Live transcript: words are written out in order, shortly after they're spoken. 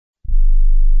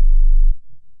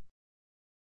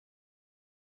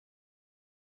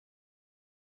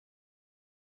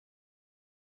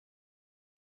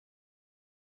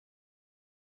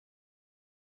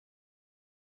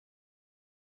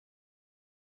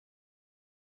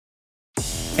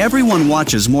everyone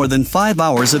watches more than 5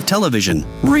 hours of television.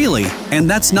 Really? And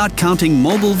that's not counting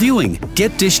mobile viewing.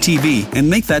 Get Dish TV and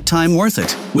make that time worth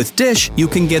it. With Dish, you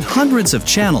can get hundreds of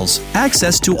channels,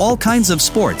 access to all kinds of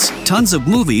sports, tons of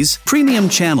movies, premium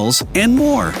channels, and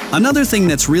more. Another thing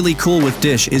that's really cool with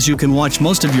Dish is you can watch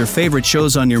most of your favorite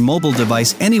shows on your mobile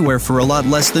device anywhere for a lot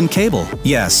less than cable.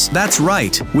 Yes, that's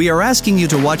right. We are asking you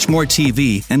to watch more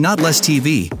TV and not less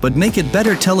TV, but make it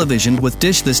better television with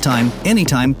Dish this time,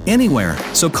 anytime, anywhere.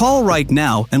 So call right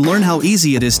now and learn how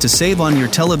easy it is to save on your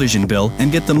television bill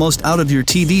and get the most out of your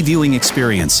TV viewing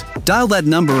experience. Dial that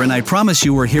number and I promise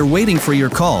you we're here waiting for your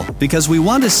call because we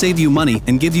want to save you money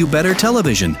and give you better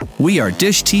television. We are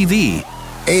Dish TV.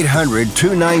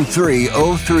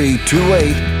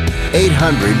 800-293-0328.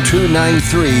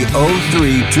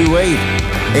 800-293-0328.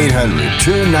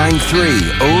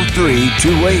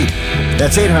 800-293-0328.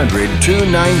 That's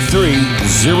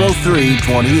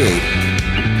 800-293-0328.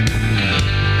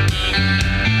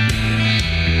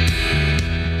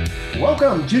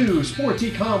 Welcome to Sports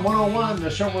Econ 101,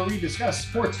 the show where we discuss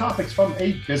sports topics from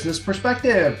a business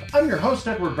perspective. I'm your host,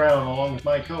 Edward Brown, along with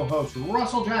my co-host,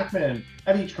 Russell Jackman.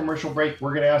 At each commercial break,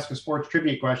 we're going to ask a sports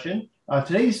trivia question.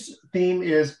 Today's theme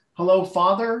is Hello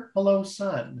Father, Hello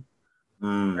Son.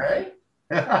 Right?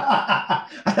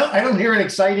 I don't hear an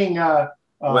exciting...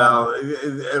 well,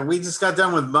 we just got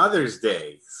done with Mother's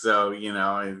Day. So,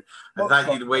 I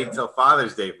thought you'd wait until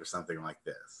Father's Day for something like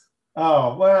this.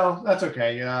 Oh, well, that's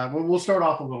okay. We'll start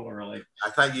off a little early. I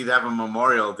thought you'd have a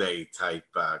Memorial Day type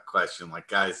question, like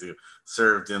guys who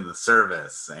served in the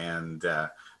service and the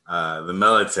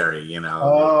military,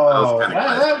 Oh,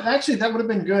 actually, that would have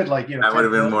been good. Like, that would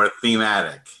have been more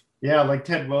thematic. Yeah, like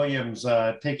Ted Williams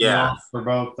taking off for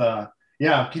both. Can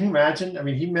you imagine? I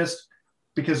mean, he missed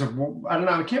because of, I don't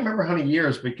know, I can't remember how many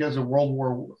years because of World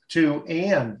War II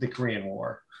and the Korean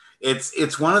War.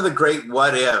 It's one of the great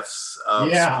what ifs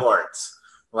of sports.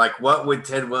 Like, what would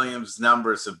Ted Williams'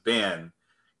 numbers have been?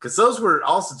 Because those were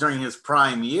also during his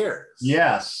prime years.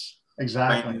 Yes,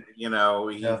 exactly. He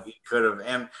could have,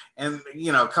 and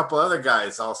a couple other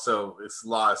guys also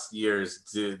lost years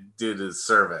due to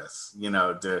service. Due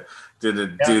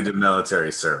to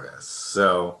military service.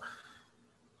 So.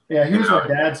 Yeah, he was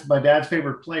my dad's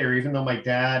favorite player, even though my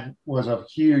dad was a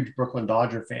huge Brooklyn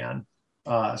Dodger fan.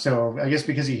 So I guess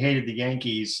because he hated the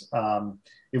Yankees,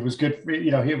 it was good for,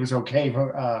 it was okay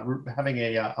for, having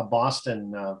a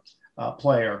Boston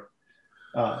player.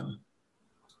 My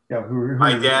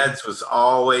dad's was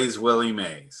always Willie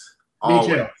Mays. Always.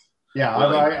 Me too.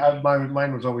 Yeah,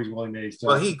 mine was always Willie Mays too.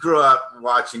 Well, he grew up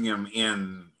watching him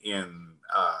in New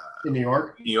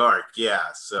York. New York,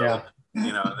 yeah. So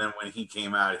then when he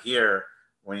came out here,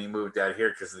 when he moved out here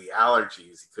because of the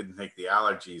allergies, he couldn't take the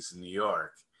allergies in New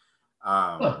York.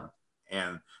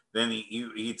 And then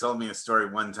he told me a story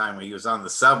one time where he was on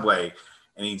the subway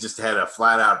and he just had a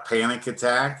flat out panic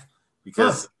attack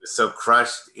because he was so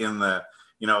crushed in the,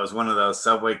 it was one of those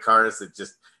subway cars that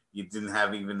just, you didn't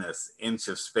have even an inch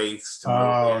of space to move.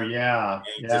 Oh, yeah. And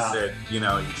he just said,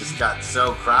 it just got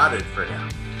so crowded for him.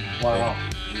 Wow.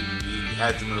 He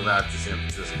had to move out to San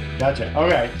Francisco. Gotcha.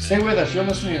 Okay. Stay with us. You're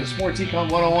listening to Sports Econ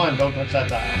 101. Don't touch that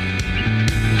dial.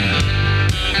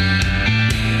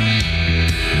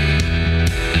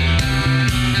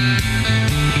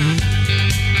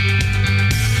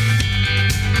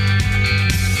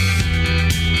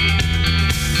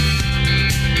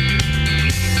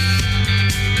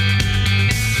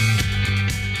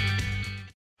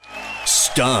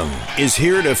 Stung is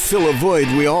here to fill a void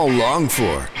we all long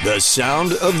for. The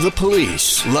sound of the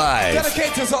police, live.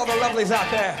 Dedicate to all the lovelies out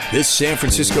there. This San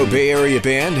Francisco Bay Area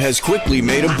band has quickly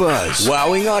made a buzz,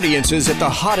 wowing audiences at the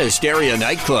hottest area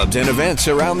nightclubs and events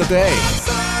around the Bay.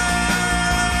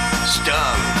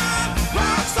 Stung.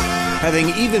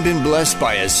 Having even been blessed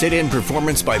by a sit-in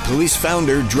performance by Police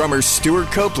founder, drummer Stuart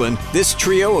Copeland, this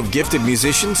trio of gifted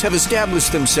musicians have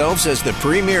established themselves as the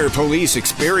premier Police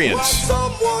experience.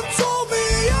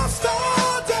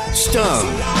 Stung.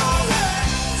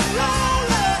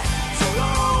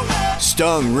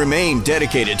 Stung remain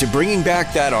dedicated to bringing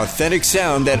back that authentic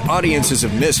sound that audiences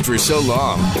have missed for so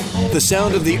long. The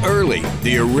sound of the early,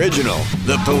 the original,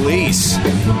 the Police.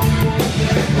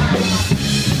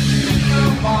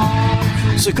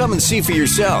 So come and see for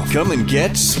yourself. Come and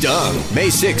get Stung. May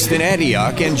 6th in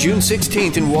Antioch and June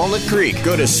 16th in Walnut Creek.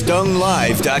 Go to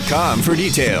stunglive.com for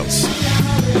details.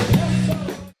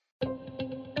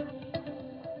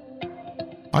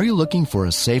 Are you looking for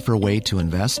a safer way to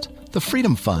invest? The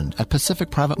Freedom Fund at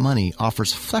Pacific Private Money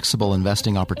offers flexible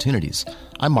investing opportunities.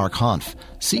 I'm Mark Hanf,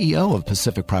 CEO of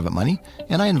Pacific Private Money,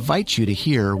 and I invite you to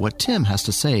hear what Tim has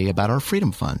to say about our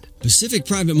Freedom Fund. Pacific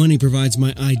Private Money provides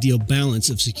my ideal balance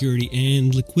of security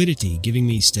and liquidity, giving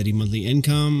me steady monthly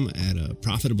income at a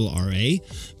profitable RA,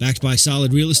 backed by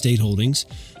solid real estate holdings.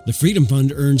 The Freedom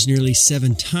Fund earns nearly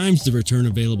 7 times the return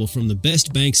available from the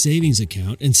best bank savings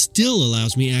account and still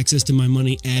allows me access to my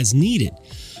money as needed.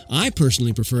 I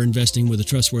personally prefer investing with a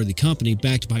trustworthy company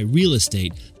backed by real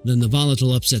estate than the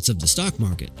volatile upsets of the stock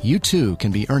market. You too can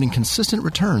be earning consistent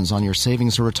returns on your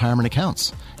savings or retirement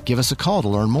accounts. Give us a call to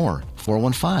learn more.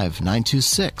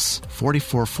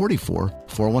 415-926-4444,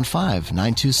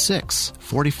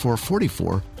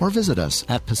 415-926-4444, or visit us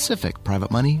at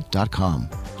pacificprivatemoney.com.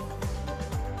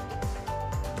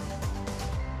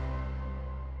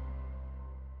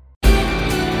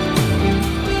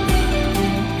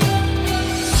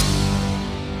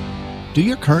 Do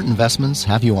your current investments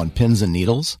have you on pins and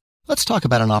needles? Let's talk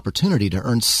about an opportunity to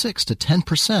earn 6 to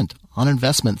 10% on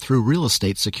investment through real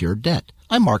estate secured debt.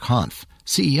 I'm Mark Hanf,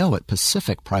 CEO at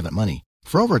Pacific Private Money.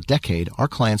 For over a decade, our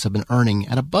clients have been earning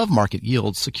at above-market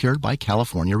yields secured by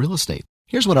California real estate.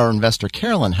 Here's what our investor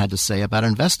Carolyn had to say about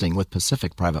investing with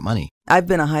Pacific Private Money. I've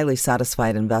been a highly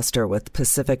satisfied investor with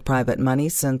Pacific Private Money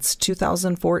since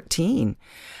 2014.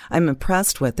 I'm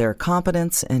impressed with their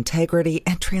competence, integrity,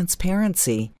 and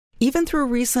transparency. Even through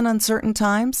recent uncertain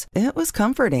times, it was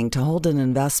comforting to hold an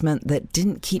investment that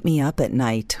didn't keep me up at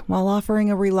night while offering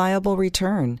a reliable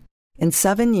return. In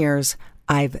 7 years,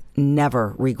 I've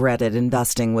never regretted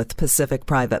investing with Pacific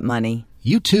Private Money.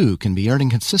 You too can be earning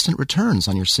consistent returns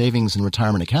on your savings and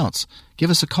retirement accounts.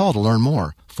 Give us a call to learn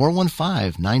more.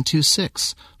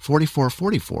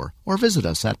 415-926-4444 or visit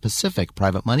us at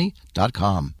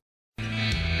pacificprivatemoney.com.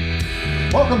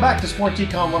 Welcome back to Sports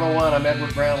Econ 101. I'm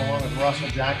Edward Brown along with Russell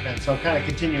Jackman. So kind of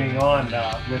continuing on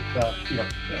with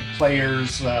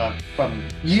players from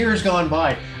years gone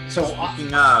by. So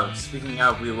speaking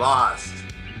of, we lost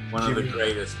one of the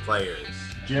greatest players.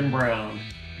 Jim Brown.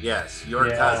 Yes, your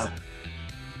cousin.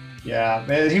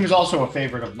 Yeah, he was also a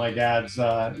favorite of my dad's,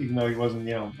 even though he wasn't,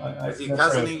 Is he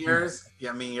cousin of yours?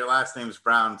 Yeah, I mean, your last name's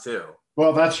Brown too.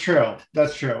 Well, that's true.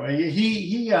 That's true.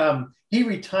 He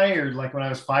retired like when I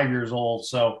was 5 years old,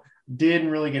 so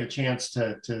didn't really get a chance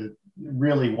to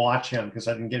really watch him because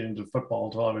I didn't get into football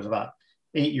until I was about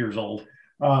 8 years old.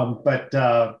 But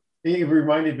it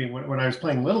reminded me when I was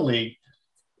playing Little League,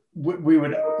 we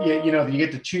would, you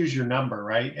get to choose your number,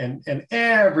 right? And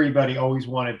everybody always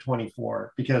wanted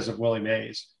 24 because of Willie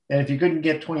Mays. And if you couldn't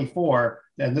get 24,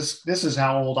 and this is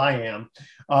how old I am,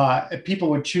 people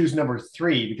would choose number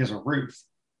 3 because of Ruth.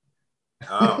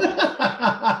 Oh.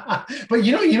 But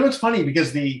it's funny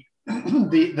because the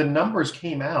numbers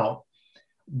came out,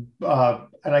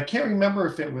 and I can't remember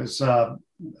if it was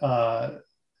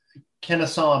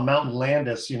Kennesaw Mountain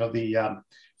Landis, the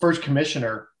first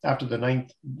commissioner after the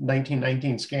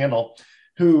 1919 scandal,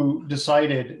 who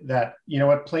decided that,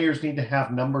 players need to have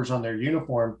numbers on their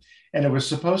uniform. And it was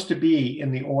supposed to be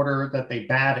in the order that they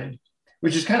batted,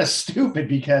 which is kind of stupid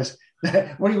because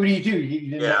what do you do?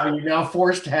 Are you now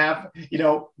forced to have,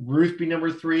 Ruth be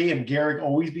number 3 and Garrick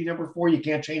always be number 4? You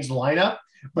can't change the lineup.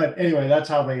 But anyway, that's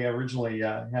how they originally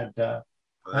had. That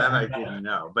I didn't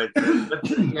know. But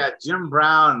yeah, Jim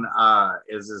Brown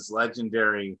is as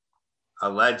legendary a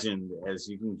legend as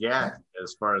you can get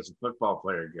as far as a football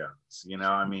player goes.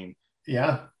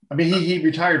 Yeah. I mean, he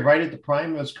retired right at the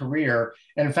prime of his career.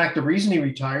 And in fact, the reason he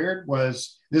retired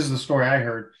was, this is the story I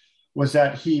heard, was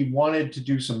that he wanted to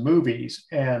do some movies,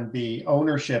 and the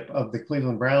ownership of the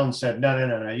Cleveland Browns said,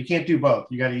 no, you can't do both.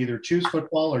 You got to either choose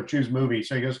football or choose movies.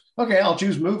 So he goes, okay, I'll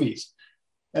choose movies.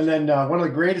 And then one of the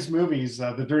greatest movies,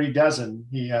 The Dirty Dozen,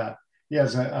 he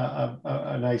has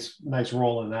a nice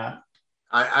role in that.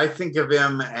 I think of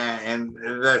him, and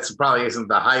that's probably isn't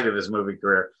the height of his movie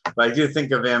career, but I do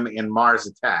think of him in Mars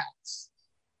Attacks.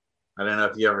 I don't know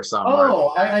if you ever saw Mars.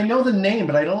 Oh, I know the name,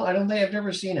 but I don't think I've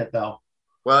never seen it though.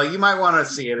 Well, you might want to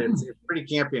see it. It's pretty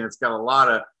campy, and it's got a lot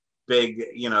of big,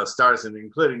 stars in it,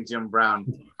 including Jim Brown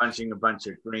punching a bunch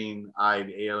of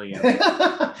green-eyed aliens.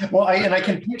 Well, I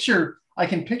can picture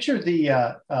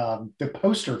the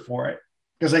poster for it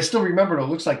because I still remember it. It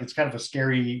looks like it's kind of a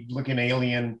scary-looking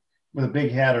alien with a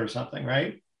big head or something,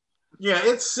 right? Yeah,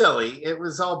 it's silly. It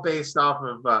was all based off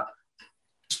of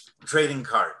trading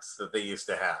cards that they used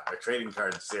to have, a trading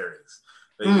card series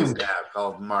they used to have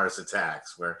called Mars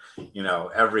Attacks, where,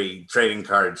 every trading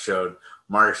card showed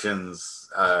Martians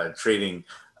treating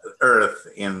Earth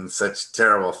in such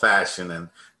terrible fashion. And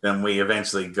then we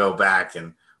eventually go back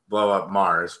and blow up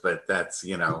Mars. But that's,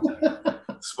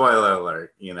 Spoiler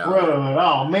alert,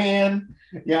 Oh man.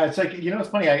 Yeah, it's like, it's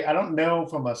funny. I don't know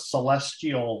from a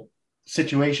celestial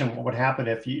situation what would happen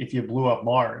if you blew up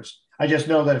Mars. I just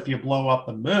know that if you blow up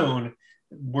the moon,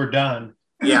 we're done.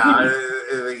 Yeah,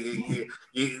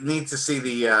 you need to see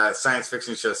the science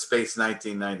fiction show Space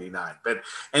 1999. But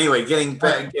anyway, getting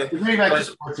back to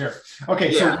sports here.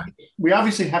 Okay, so we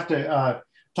obviously have to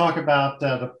talk about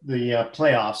the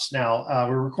playoffs now.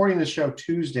 We're recording the show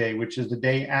Tuesday, which is the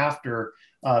day after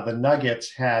the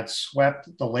Nuggets had swept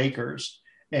the Lakers.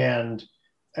 And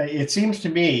it seems to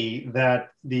me that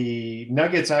the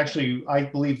Nuggets actually, I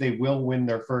believe they will win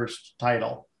their first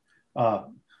title.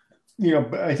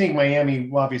 I think Miami,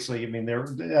 obviously, they're,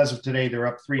 as of today, they're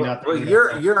up 3-0. Well,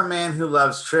 you're a man who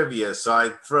loves trivia, so I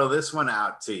throw this one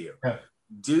out to you. Yeah.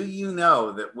 Do you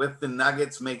know that with the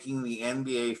Nuggets making the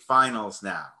NBA Finals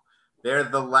now, they're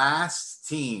the last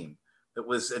team that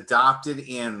was adopted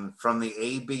in from the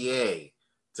ABA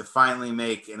to finally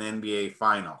make an NBA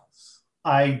Finals?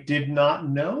 I did not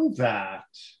know that.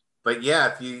 But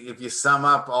yeah, if you sum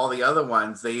up all the other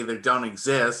ones, they either don't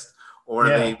exist or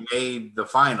they made the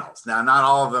finals. Now, not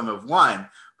all of them have won,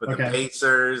 but the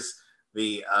Pacers,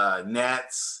 the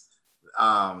Nets,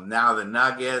 now the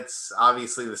Nuggets,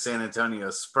 obviously the San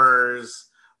Antonio Spurs,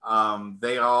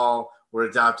 they all were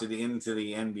adopted into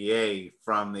the NBA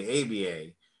from the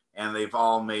ABA, and they've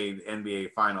all made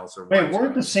NBA finals. Wait,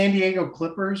 weren't the San Diego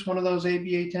Clippers one of those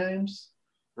ABA teams?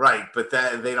 Right, but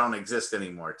they don't exist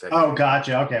anymore. Oh,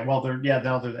 gotcha. Okay, well,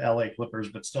 now they're the LA Clippers,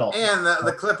 but still. And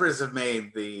the Clippers have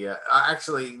made the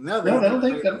they never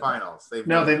made the finals. They've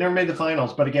never made the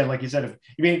finals. But again, like you said,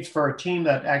 you mean for a team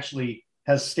that actually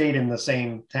has stayed in the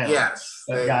same town. Yes,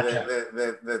 gotcha.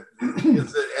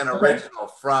 It's an original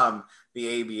from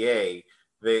the ABA.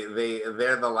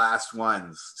 They're the last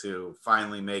ones to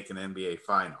finally make an NBA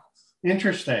Finals.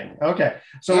 Interesting. Okay.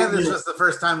 So this was the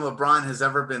first time LeBron has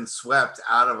ever been swept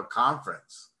out of a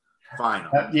conference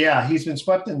final. He's been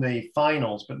swept in the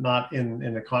finals, but not in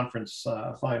the conference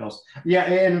finals. Yeah,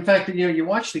 and in fact, you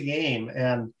watch the game,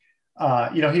 and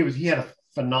he had a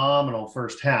phenomenal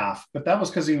first half, but that was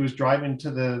because he was driving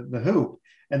to the hoop,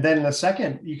 and then in the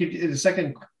second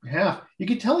half, you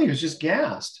could tell he was just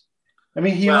gassed.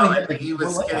 He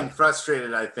was getting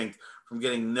frustrated, I think, from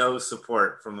getting no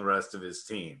support from the rest of his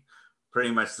team.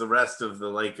 Pretty much the rest of the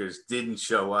Lakers didn't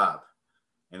show up,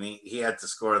 and he had to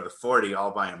score the 40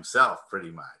 all by himself,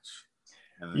 pretty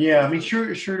much.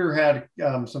 Schroeder had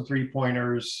some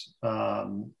 3-pointers.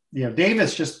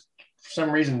 Davis just for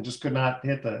some reason just could not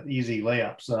hit the easy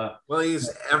layups. He's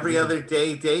every other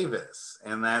day Davis,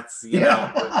 and that's will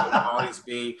always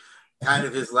be kind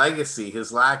of his legacy,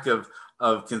 his lack of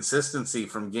consistency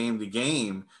from game to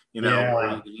game.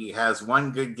 Where he has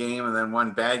one good game and then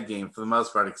one bad game for the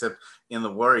most part, except in the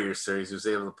Warriors series, he was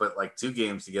able to put like 2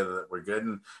 games together that were good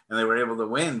and they were able to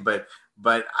win. But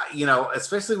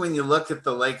especially when you look at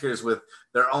the Lakers with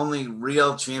their only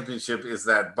real championship is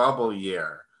that bubble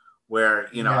year where,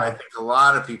 I think a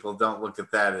lot of people don't look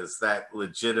at that as that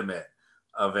legitimate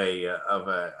of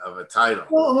a title.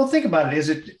 Well, think about it.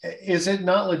 Is it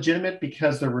not legitimate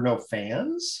because there were no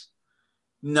fans?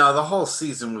 No, the whole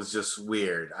season was just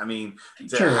weird. Have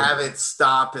it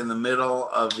stop in the middle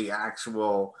of the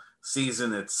actual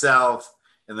season itself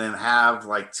and then have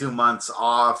like 2 months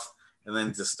off and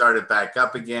then to start it back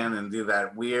up again and do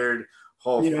that weird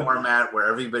whole format where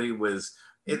everybody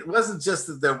it wasn't just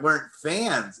that there weren't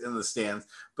fans in the stands,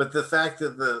 but the fact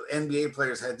that the NBA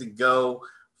players had to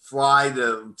fly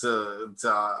to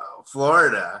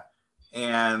Florida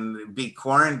and be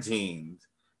quarantined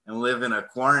and live in a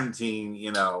quarantine,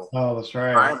 Oh, that's right.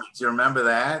 environment. Do you remember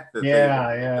that? They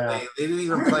didn't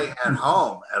even play at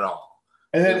home at all.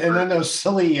 And then those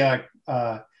silly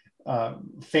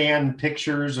fan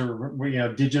pictures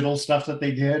or digital stuff that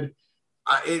they did.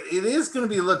 It is going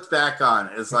to be looked back on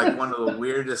as like one of the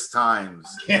weirdest times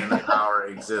in our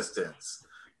existence.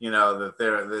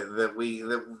 That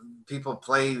people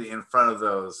played in front of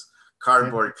those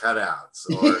cardboard cutouts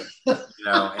or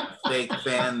and fake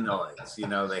fan noise.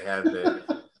 They had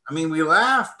we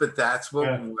laughed, but that's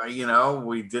what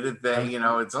we did it then.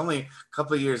 It's only a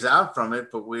couple of years out from it,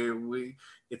 but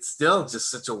it's still just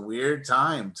such a weird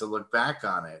time to look back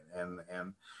on it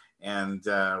and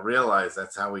realize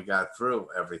that's how we got through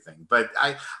everything. But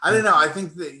I don't know. I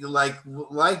think that like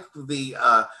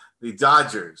the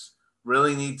Dodgers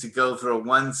really need to go through a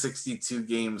 162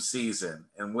 game season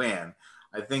and win.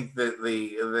 I think that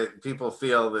the people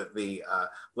feel that the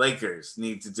Lakers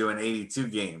need to do an 82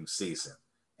 game season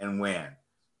and win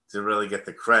to really get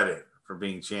the credit for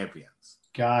being champions.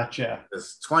 Gotcha.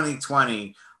 Because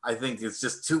 2020 I think it's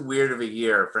just too weird of a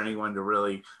year for anyone to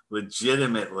really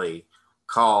legitimately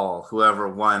call whoever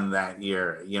won that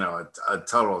year, a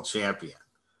total champion,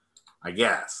 I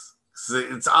guess. So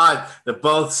it's odd that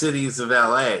both cities of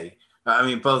LA,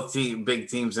 both big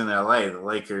teams in LA, the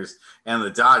Lakers and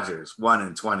the Dodgers, won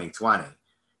in 2020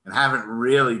 and haven't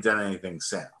really done anything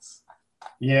since.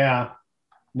 Yeah.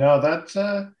 No, that's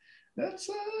very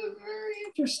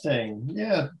interesting.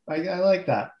 Yeah, I like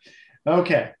that.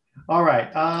 Okay. All right.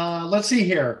 Let's see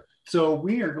here. So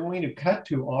we are going to cut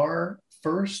to our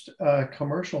first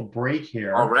commercial break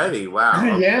here. Already?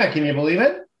 Wow. Yeah. Can you believe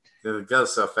it? It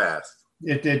goes so fast.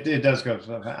 It does go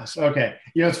so fast. Okay.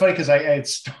 It's funny because I had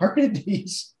started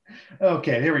these.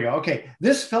 Okay, here we go. Okay.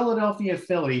 This Philadelphia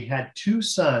Philly had two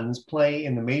sons play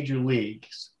in the major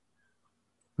leagues.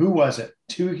 Who was it?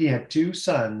 He had two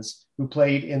sons who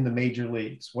played in the major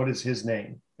leagues. What is his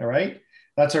name? All right.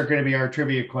 That's going to be our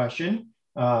trivia question.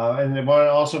 And I want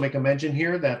to also make a mention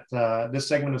here that this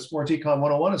segment of Sports Econ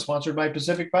 101 is sponsored by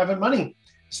Pacific Private Money,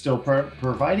 still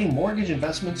providing mortgage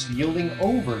investments yielding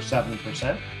over 7%. In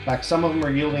fact, some of them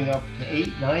are yielding up to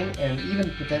 8, 9, and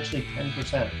even potentially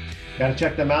 10%. Got to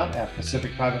check them out at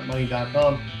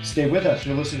pacificprivatemoney.com. Stay with us.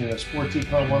 You're listening to Sports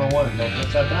Econ 101. Don't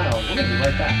touch that dial. We're going to be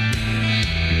right back.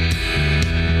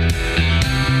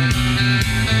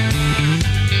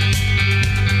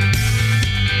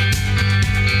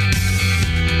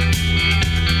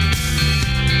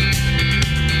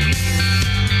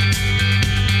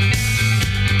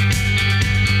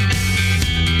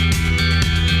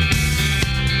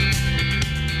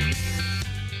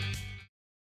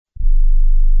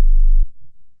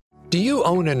 Do you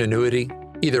own an annuity,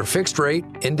 either fixed rate,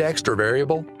 indexed, or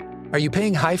variable? Are you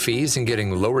paying high fees and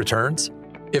getting low returns?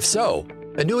 If so,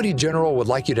 Annuity General would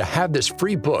like you to have this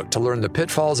free book to learn the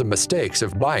pitfalls and mistakes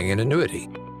of buying an annuity.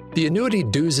 The Annuity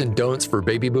Do's and Don'ts for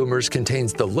Baby Boomers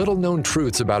contains the little-known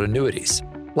truths about annuities,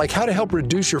 like how to help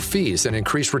reduce your fees and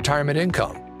increase retirement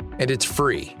income. And it's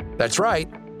free. That's right,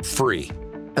 free.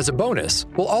 As a bonus,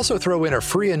 we'll also throw in a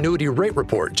free annuity rate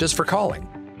report just for calling.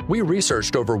 We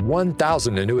researched over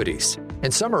 1,000 annuities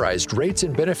and summarized rates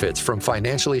and benefits from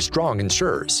financially strong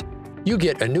insurers. You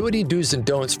get Annuity Do's and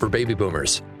Don'ts for Baby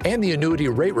Boomers and the Annuity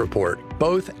Rate Report,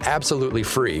 both absolutely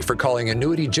free for calling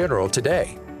Annuity General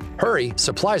today. Hurry,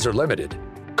 supplies are limited.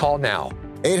 Call now.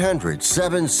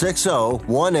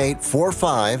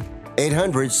 800-760-1845.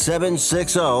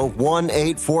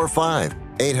 800-760-1845.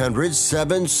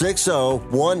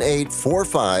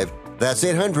 800-760-1845. That's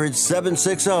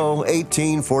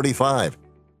 800-760-1845.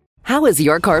 How is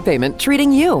your car payment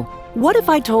treating you? What if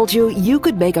I told you you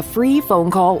could make a free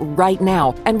phone call right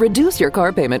now and reduce your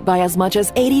car payment by as much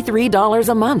as $83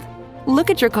 a month? Look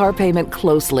at your car payment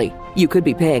closely. You could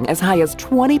be paying as high as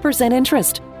 20%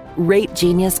 interest. Rate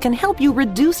Genius can help you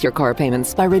reduce your car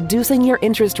payments by reducing your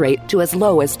interest rate to as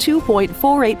low as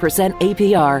 2.48%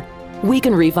 APR. We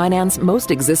can refinance most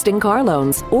existing car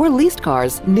loans or leased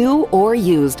cars, new or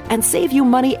used, and save you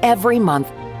money every month.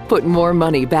 Put more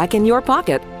money back in your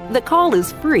pocket. The call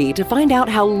is free to find out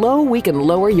how low we can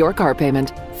lower your car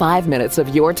payment. 5 minutes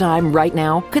of your time right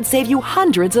now could save you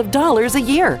hundreds of dollars a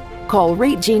year. Call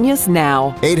Rate Genius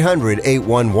now.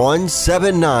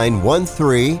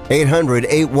 800-811-7913.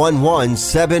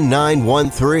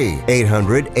 800-811-7913.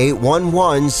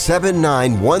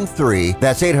 800-811-7913.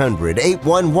 That's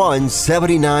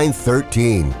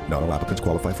 800-811-7913. Not all applicants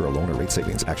qualify for a loan or rate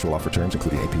savings. Actual offer terms,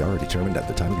 including APR, are determined at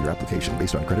the time of your application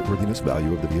based on creditworthiness,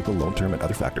 value of the vehicle, loan term, and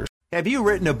other factors. Have you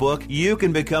written a book? You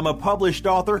can become a published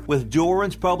author with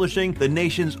Dorrance Publishing, the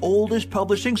nation's oldest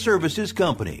publishing services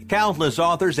company. Countless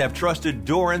authors have trusted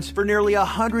Dorrance for nearly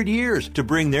 100 years to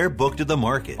bring their book to the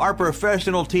market. Our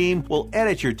professional team will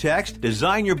edit your text,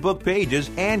 design your book pages,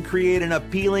 and create an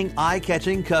appealing,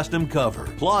 eye-catching custom cover.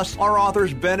 Plus, our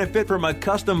authors benefit from a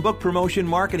custom book promotion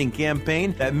marketing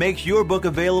campaign that makes your book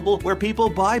available where people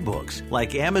buy books,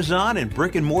 like Amazon and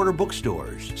brick-and-mortar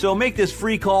bookstores. So make this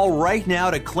free call right now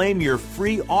to claim your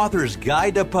free author's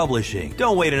guide to publishing.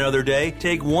 Don't wait another day.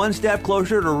 Take one step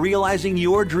closer to realizing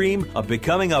your dream of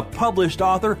becoming a published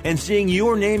author and seeing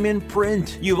your name in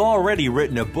print. You've already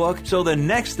written a book, so the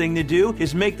next thing to do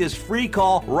is make this free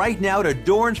call right now to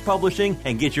Dorrance Publishing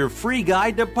and get your free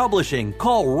guide to publishing.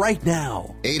 Call right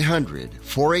now.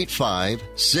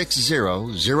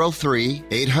 800-485-6003.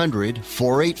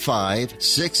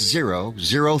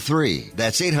 800-485-6003.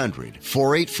 That's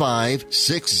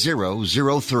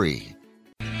 800-485-6003.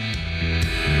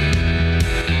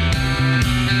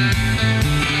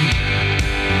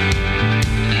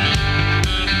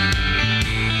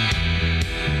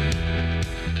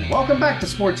 Welcome back to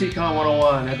Sports Econ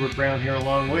 101. Edward Brown here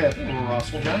along with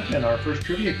Russell Jackman. Our first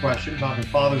trivia question, talking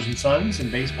fathers and sons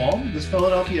in baseball. This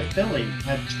Philadelphia Philly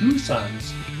had two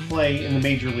sons play in the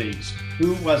major leagues.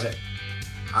 Who was it?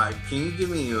 Can you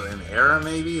give me an era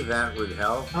maybe? That would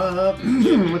help.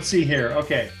 Let's see here.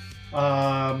 Okay.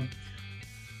 The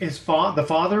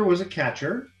father was a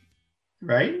catcher,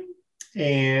 right?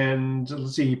 And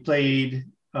let's see, he played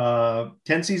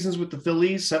 10 seasons with the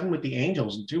Phillies, 7 with the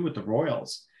Angels, and 2 with the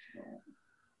Royals.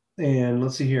 And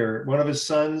let's see here. One of his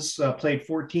sons played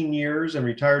 14 years and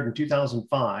retired in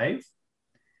 2005.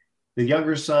 The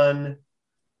younger son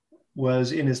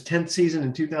was in his 10th season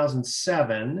in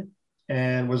 2007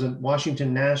 and was at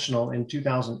Washington National in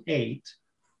 2008.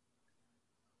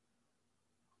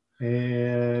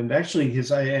 And actually his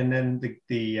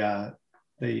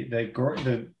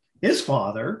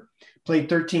father played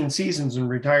 13 seasons and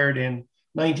retired in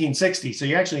 1960. So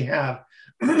you actually have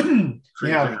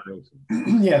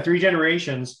three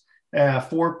generations,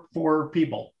 four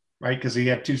people, right? Because he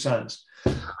had 2 sons.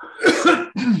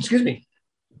 Excuse me.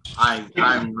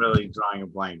 I'm really drawing a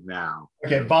blank now.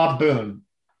 Okay, Bob Boone.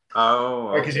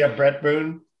 Oh, because you have Brett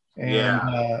Boone and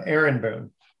Aaron Boone.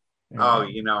 Oh,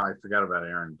 I forgot about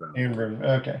Aaron Boone. Aaron Boone.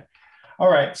 Okay. All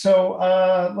right. So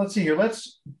let's see here.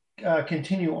 Let's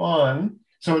continue on.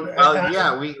 So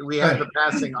we had the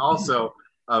passing also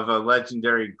of a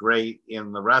legendary great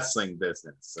in the wrestling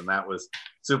business, and that was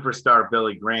superstar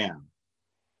Billy Graham.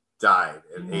 Died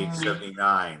at age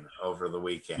 79 over the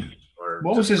weekend.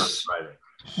 What was his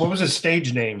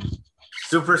stage name?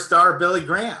 Superstar Billy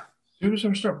Graham.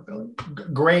 Superstar Billy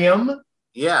Graham.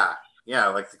 Yeah,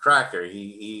 like the cracker.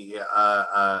 He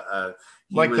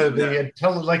like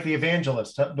the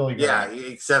evangelist Billy Graham. Yeah,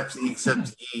 except he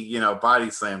body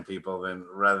slammed people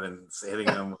rather than hitting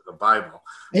them with the Bible.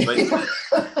 But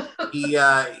he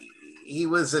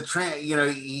was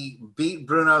he beat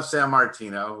Bruno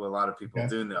Sammartino, who a lot of people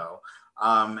do know,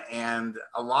 and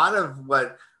a lot of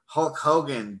what Hulk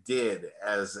Hogan did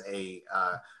as a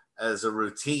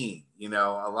routine,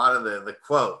 a lot of the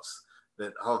quotes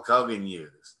that Hulk Hogan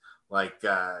used, like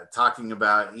talking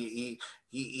about he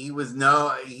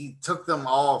took them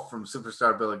all from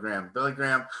superstar Billy Graham. Billy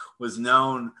Graham was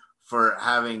known for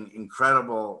having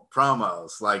incredible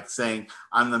promos, like saying,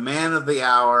 "I'm the man of the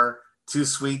hour, too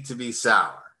sweet to be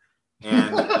sour."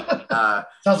 And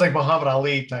sounds like Muhammad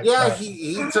Ali type. Yeah,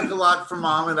 he took a lot from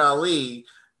Muhammad Ali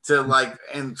to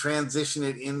and transition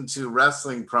it into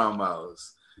wrestling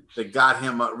promos that got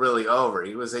him really over.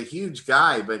 He was a huge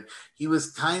guy, but he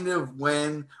was kind of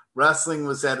when wrestling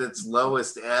was at its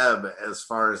lowest ebb as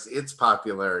far as its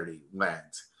popularity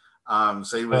went.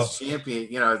 So he was champion.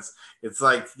 It's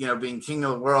like being king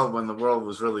of the world when the world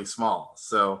was really small.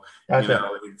 So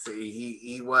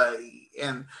he was,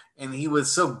 and he was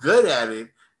so good at it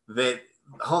that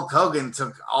Hulk Hogan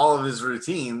took all of his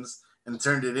routines and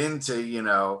turned it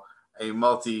into a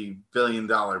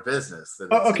multi-billion-dollar business.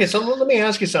 Okay, so let me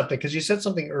ask you something, because you said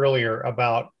something earlier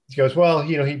about, he goes, well,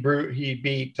 he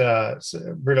beat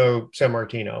Bruno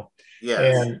Sammartino.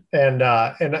 Yes. And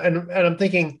I'm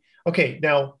thinking, okay,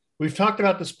 now we've talked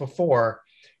about this before,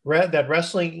 that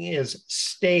wrestling is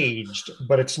staged,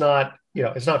 but it's not,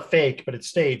 it's not fake, but it's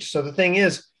staged. So the thing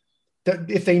is,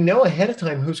 if they know ahead of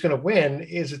time who's going to win,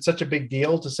 is it such a big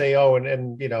deal to say, oh,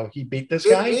 and he beat this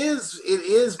guy? It is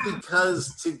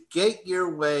because to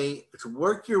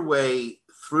work your way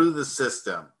through the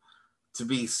system, to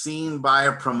be seen by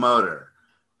a promoter,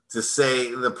 to say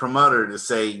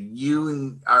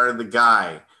you are the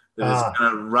guy that is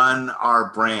going to run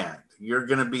our brand. You're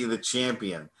going to be the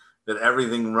champion that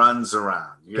everything runs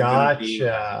around.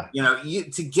 Gotcha.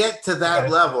 To get to that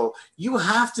level, you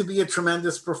have to be a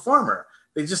tremendous performer.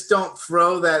 They just don't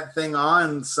throw that thing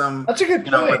on some, that's a good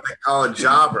point. What they call a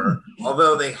jobber,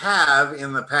 although they have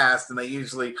in the past, and they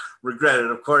usually regret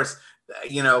it. Of course,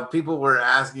 people were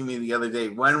asking me the other day,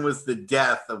 when was the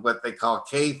death of what they call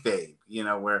kayfabe?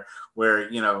 Where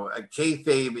a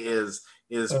kayfabe is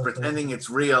pretending it's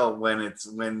real when it's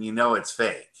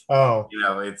fake. Oh,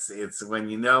 it's when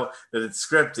that it's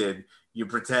scripted, you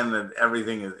pretend that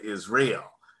everything is real.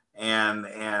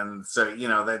 And so,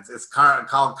 that's, it's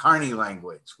called carny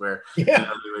language, where, they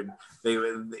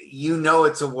would,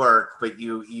 it's a work, but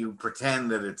you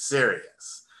pretend that it's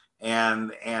serious.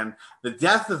 And the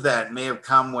death of that may have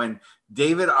come when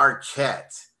David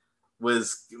Arquette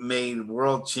was made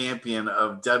world champion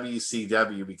of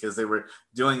WCW because they were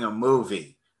doing a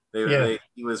movie.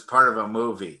 He was part of a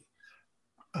movie.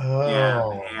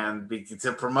 Oh. And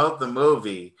to promote the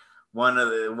movie, one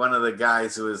of the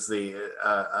guys who was the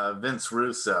Vince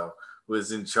Russo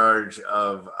was in charge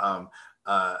of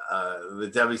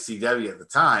the WCW at the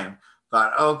time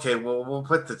thought, okay, well, we'll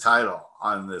put the title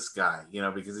on this guy,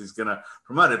 because he's going to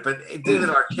promote it. But David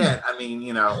Arquette, I mean,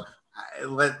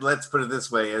 let's put it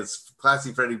this way, as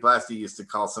Classy Freddie Blasty used to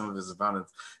call some of his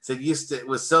opponents, said it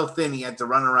was so thin he had to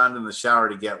run around in the shower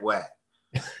to get wet.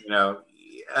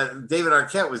 David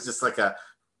Arquette was just like a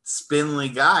spindly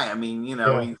guy. I mean,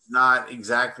 he's not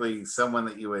exactly someone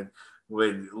that you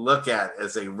would look at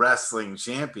as a wrestling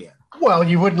champion. Well,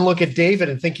 you wouldn't look at David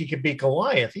and think he could beat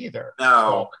Goliath either.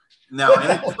 No,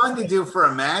 and it's fun to do for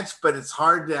a match, but it's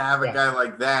hard to have a guy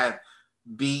like that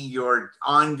be your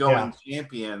ongoing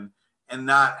champion and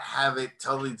not have it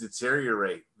totally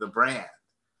deteriorate the brand.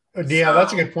 Yeah,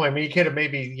 that's a good point. I mean, you could have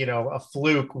maybe, a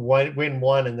fluke win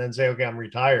one and then say, okay, I'm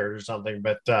retired or something,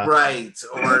 but right.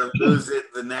 Or lose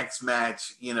it the next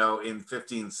match, in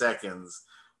 15 seconds,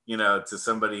 to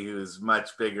somebody who's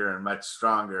much bigger and much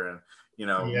stronger and,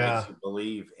 makes you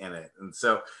believe in it. And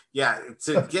so,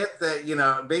 to get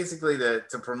that, basically to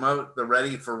promote the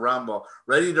Ready to Rumble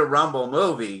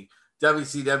movie,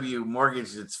 WCW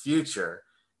mortgaged its future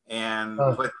and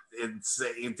put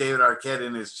David Arquette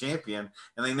in as champion,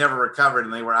 and they never recovered,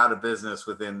 and they were out of business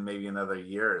within maybe another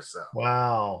year or so.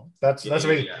 Wow, that's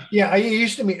amazing. Yeah, I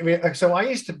used to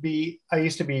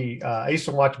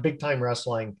watch big time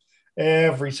wrestling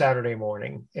every Saturday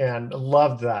morning and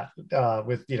loved that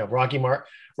with Rocky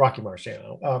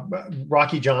Marciano,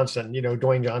 Rocky Johnson,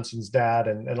 Dwayne Johnson's dad,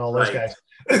 and all those guys.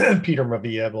 Peter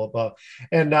Maivia, blah blah,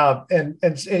 and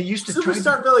it used to.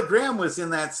 Superstar Billy Graham was in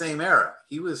that same era.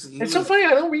 It's so funny.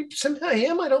 I don't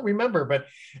remember, but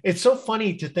it's so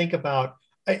funny to think about.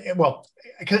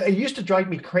 Because it used to drive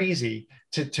me crazy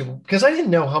because I didn't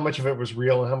know how much of it was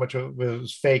real and how much of it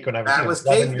was fake when I was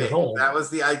 11 years old. That was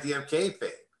the idea of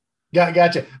kayfabe. Yeah,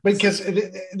 gotcha. Because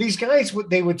these guys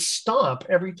they would stomp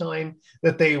every time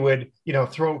that they would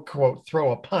throw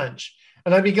a punch.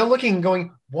 And I'd be looking and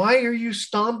going, why are you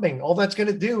stomping? All that's going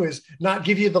to do is not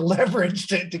give you the leverage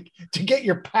to get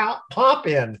your pop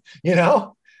in,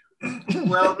 Well,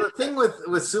 the thing with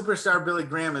Superstar Billy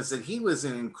Graham is that he was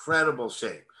in incredible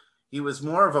shape. He was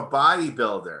more of a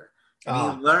bodybuilder.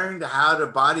 And he learned how to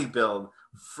bodybuild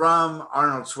from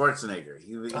Arnold Schwarzenegger.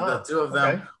 The two of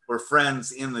them were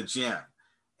friends in the gym.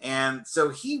 And so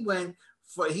he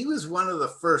was one of the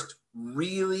first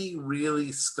really,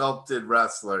 really sculpted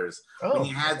wrestlers. When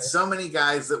you had so many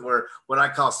guys that were what I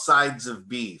call sides of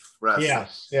beef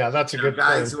wrestlers. Yeah, that's a good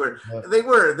guys who they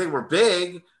were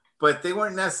big, but they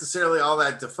weren't necessarily all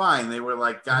that defined. They were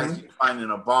like guys you find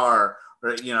in a bar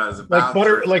or as a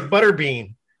bouncer. like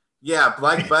Butterbean. Yeah,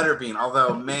 like Butterbean.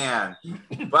 Although, man,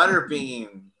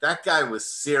 Butterbean, that guy was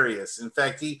serious. In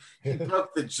fact, he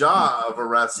broke the jaw of a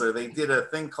wrestler. They did a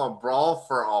thing called Brawl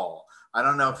for All. I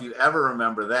don't know if you ever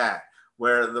remember that,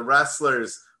 where the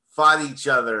wrestlers fought each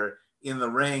other in the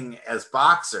ring as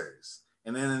boxers,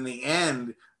 and then in the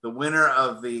end, the winner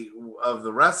of the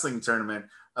wrestling tournament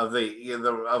of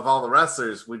all the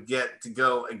wrestlers would get to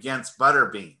go against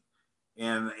Butterbean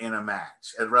in a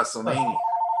match at WrestleMania.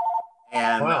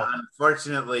 And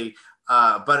unfortunately,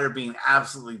 Butterbean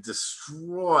absolutely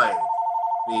destroyed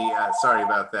the. Sorry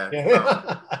about that.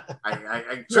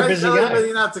 I try to tell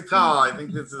everybody not to call. I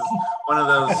think this is one of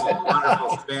those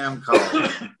wonderful spam calls.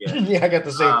 Yeah, I got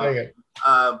the same thing.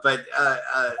 But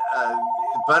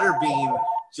Butterbean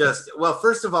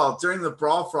first of all, during the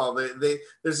Brawl for All,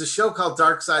 there's a show called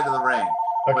Dark Side of the Ring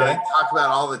where they talk about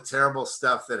all the terrible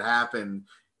stuff that happened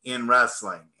in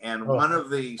wrestling. And one of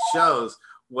the shows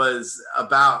was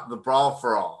about the Brawl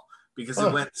for All because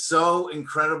it went so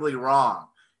incredibly wrong.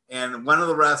 And one of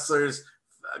the wrestlers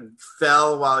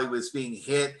fell while he was being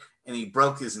hit and he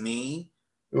broke his knee.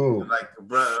 Ooh.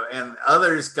 And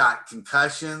others got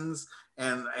concussions.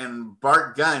 And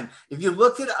Bart Gunn, if you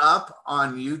look it up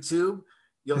on YouTube,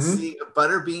 you'll see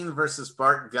Butterbean versus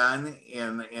Bart Gunn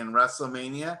in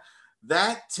WrestleMania.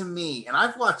 That to me, and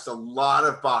I've watched a lot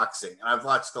of boxing and I've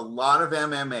watched a lot of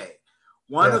MMA.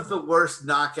 One of the worst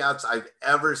knockouts I've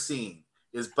ever seen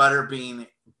is Butterbean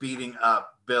beating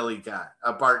up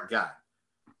Bart Gunn.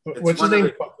 What's his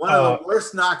name? One of the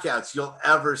worst knockouts you'll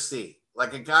ever see.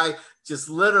 Like a guy just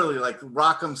literally like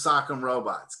Rock'em Sock'em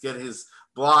Robots get his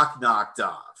block knocked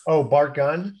off. Oh, Bart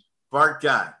Gunn? Bart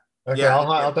Gunn. Okay,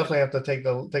 I'll definitely have to take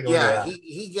a look at that.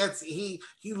 He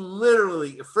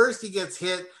literally first he gets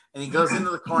hit and he goes into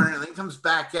the corner and then comes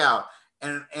back out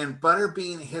and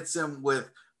Butterbean hits him with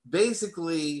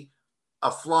basically a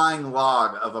flying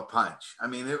log of a punch. I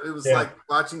mean, it was like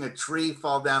watching a tree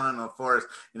fall down in the forest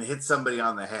and hit somebody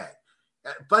on the head.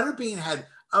 Butterbean had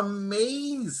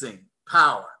amazing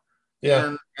power.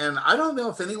 Yeah. And I don't know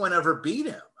if anyone ever beat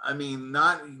him. I mean,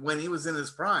 not when he was in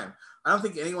his prime. I don't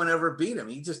think anyone ever beat him.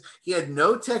 He had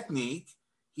no technique.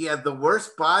 He had the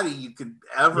worst body you could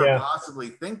ever possibly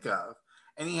think of.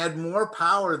 And he had more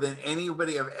power than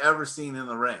anybody I've ever seen in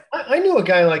the ring. I knew a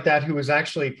guy like that who was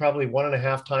actually probably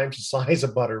 1.5 times the size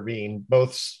of Butterbean,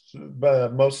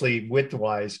 mostly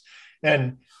width-wise.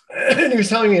 And he was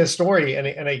telling me a story, and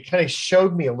he kind of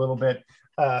showed me a little bit.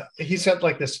 He's got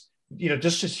like this,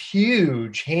 just this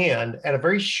huge hand and a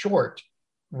very short,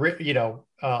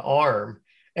 arm.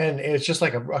 And it's just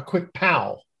like a quick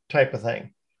pow type of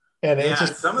thing. And it's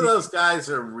just, some of those guys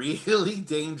are really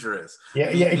dangerous.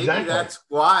 Maybe exactly. That's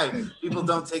why people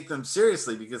don't take them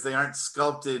seriously, because they aren't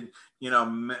sculpted,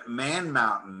 man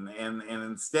mountain, and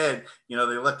instead, they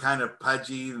look kind of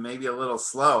pudgy, maybe a little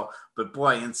slow. But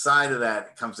boy, inside of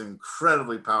that comes an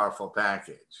incredibly powerful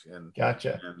package. And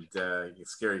gotcha. And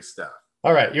scary stuff.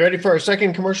 All right, you ready for our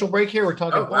second commercial break here? We're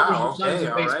talking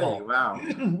baseball. Wow.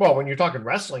 Well, when you're talking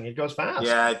wrestling, it goes fast.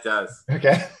 Yeah, it does.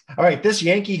 Okay. All right. This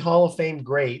Yankee Hall of Fame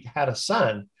great had a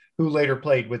son who later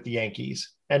played with the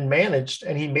Yankees and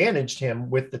he managed him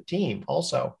with the team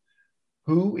also.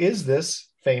 Who is this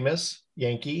famous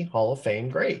Yankee Hall of Fame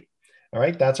great? All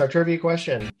right, that's our trivia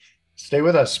question. Stay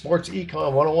with us. Sports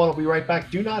Econ 101 will be right back.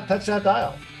 Do not touch that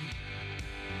dial.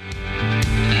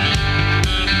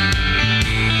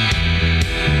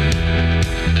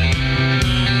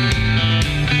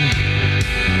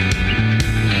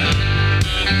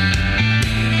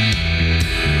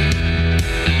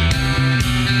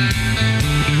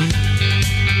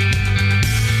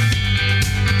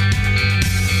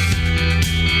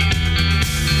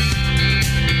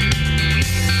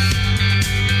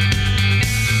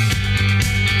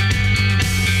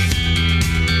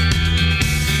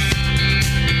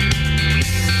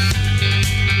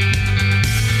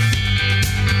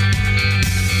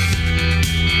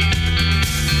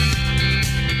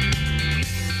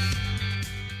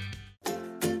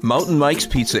 Mountain Mike's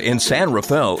Pizza in San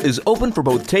Rafael is open for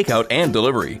both takeout and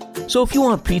delivery. So if you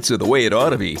want pizza the way it ought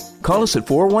to be, call us at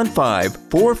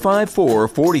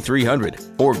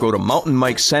 415-454-4300 or go to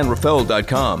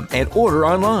mountainmikesanrafael.com and order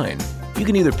online. You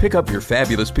can either pick up your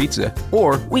fabulous pizza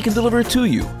or we can deliver it to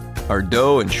you. Our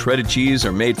dough and shredded cheese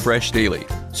are made fresh daily.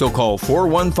 So call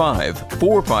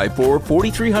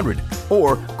 415-454-4300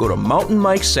 or go to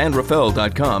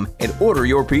mountainmikesanrafael.com and order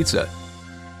your pizza.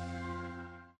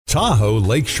 Tahoe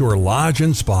Lakeshore Lodge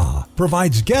and Spa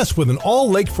provides guests with an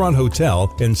all-lakefront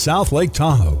hotel in South Lake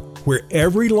Tahoe, where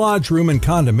every lodge room and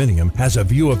condominium has a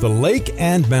view of the lake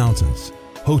and mountains.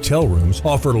 Hotel rooms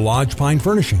offer lodge pine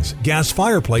furnishings, gas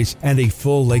fireplace, and a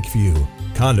full lake view.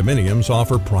 Condominiums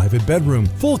offer private bedroom,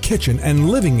 full kitchen, and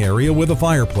living area with a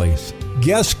fireplace.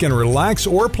 Guests can relax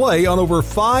or play on over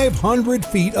 500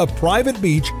 feet of private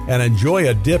beach and enjoy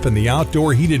a dip in the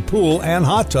outdoor heated pool and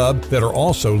hot tub that are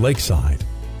also lakeside.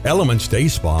 Elements Day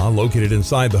Spa, located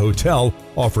inside the hotel,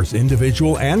 offers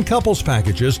individual and couples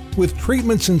packages with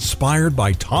treatments inspired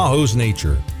by Tahoe's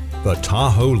nature. The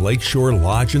Tahoe Lakeshore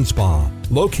Lodge and Spa,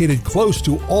 located close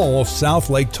to all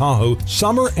South Lake Tahoe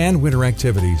summer and winter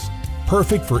activities.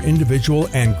 Perfect for individual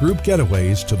and group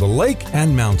getaways to the lake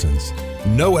and mountains.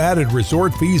 No added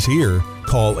resort fees here.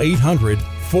 Call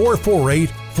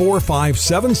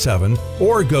 800-448-4577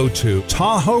 or go to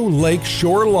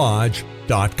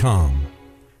TahoeLakeshoreLodge.com.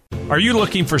 Are you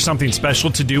looking for something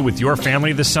special to do with your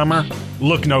family this summer?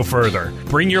 Look no further.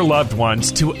 Bring your loved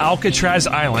ones to Alcatraz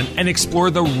Island and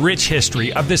explore the rich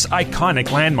history of this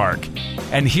iconic landmark.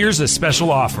 And here's a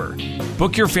special offer.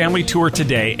 Book your family tour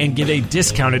today and get a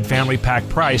discounted family pack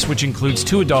price, which includes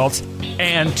 2 adults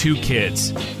and 2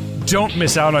 kids. Don't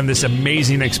miss out on this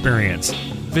amazing experience.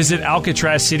 Visit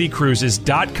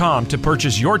AlcatrazCityCruises.com to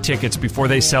purchase your tickets before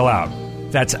they sell out.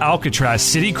 That's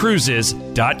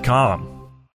AlcatrazCityCruises.com.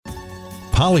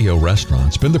 Palio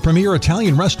Restaurant's been the premier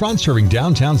Italian restaurant serving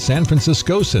downtown San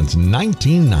Francisco since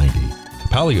 1990.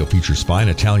 Palio features fine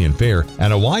Italian fare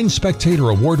and a Wine Spectator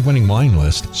award-winning wine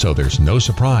list, so there's no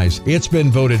surprise it's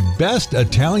been voted Best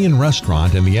Italian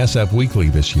Restaurant in the SF Weekly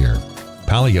this year.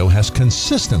 Palio has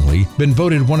consistently been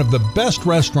voted one of the best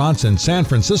restaurants in San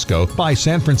Francisco by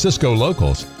San Francisco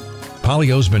locals.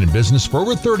 Palio's been in business for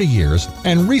over 30 years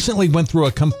and recently went through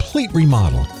a complete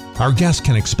remodel. Our guests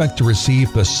can expect to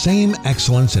receive the same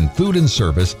excellence in food and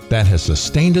service that has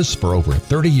sustained us for over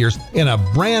 30 years in a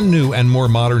brand new and more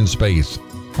modern space.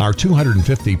 Our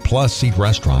 250-plus seat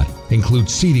restaurant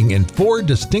includes seating in 4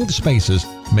 distinct spaces,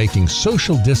 making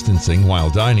social distancing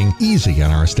while dining easy in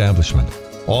our establishment.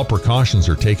 All precautions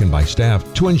are taken by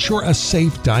staff to ensure a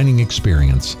safe dining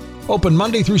experience. Open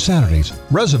Monday through Saturdays.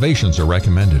 Reservations are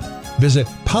recommended. Visit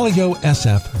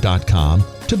PalioSF.com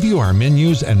to view our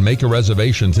menus and make a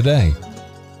reservation today.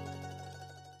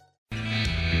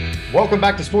 Welcome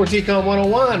back to Sports Econ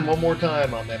 101. One more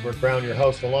time, I'm Edward Brown, your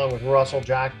host, along with Russell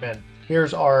Jackman.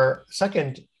 Here's our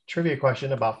second trivia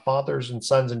question about fathers and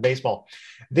sons in baseball.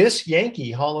 This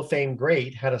Yankee Hall of Fame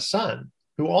great had a son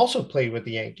who also played with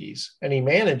the Yankees, and he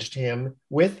managed him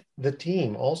with the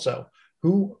team also.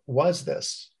 Who was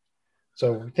this?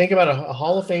 So think about a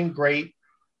Hall of Fame great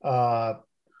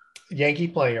Yankee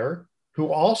player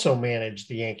who also managed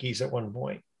the Yankees at one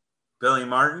point. Billy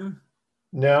Martin?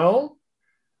 No.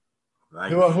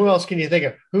 Who else can you think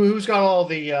of? Who's got all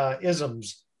the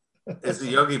isms? Is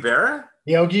it Yogi Berra?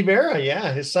 Yogi Berra,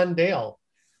 yeah. His son Dale.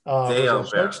 Dale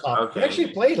was a shortstop. Okay. He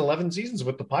actually played 11 seasons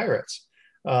with the Pirates.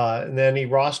 And then he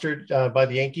rostered by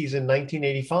the Yankees in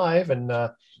 1985,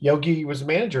 and Yogi was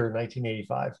manager in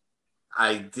 1985.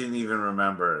 I didn't even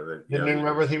remember that. Didn't even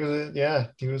remember he was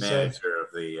manager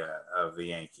of the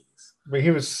Yankees. But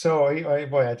he was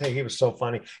boy, I tell you, he was so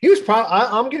funny. He was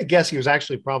I'm going to guess he was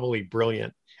actually probably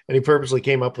brilliant, and he purposely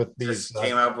came up with these.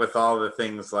 Came up with all the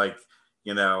things like,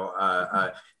 you've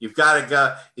got to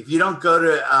go. If you don't go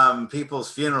to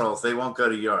people's funerals, they won't go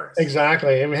to yours.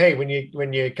 Exactly. I mean, hey,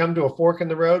 when you come to a fork in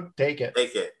the road, take it.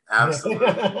 Take it. Absolutely.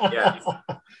 Yes.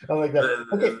 I like that.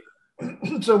 Okay.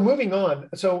 So moving on.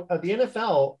 So the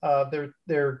NFL,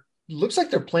 they're looks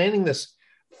like they're planning this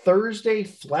Thursday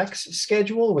flex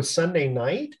schedule with Sunday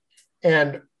night,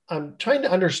 and I'm trying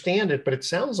to understand it, but it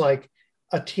sounds like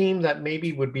a team that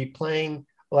maybe would be playing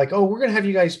like, oh, we're going to have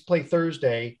you guys play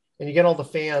Thursday, and you get all the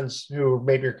fans who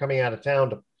maybe are coming out of town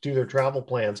to do their travel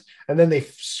plans, and then they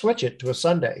switch it to a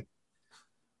Sunday,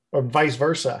 or vice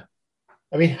versa.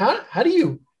 I mean, how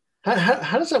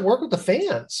does that work with the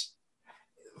fans?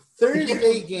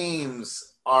 Thursday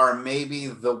games are maybe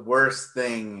the worst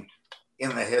thing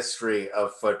in the history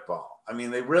of football. I mean,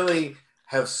 they really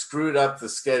have screwed up the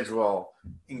schedule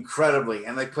incredibly,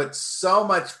 and they put so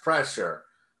much pressure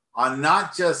on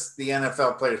not just the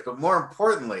NFL players, but more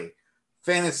importantly,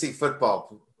 fantasy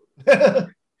football.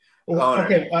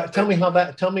 Okay, tell me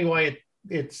why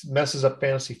it messes up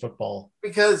fantasy football.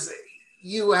 Because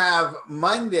you have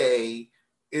Monday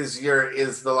is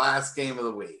the last game of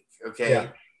the week. Okay. Yeah.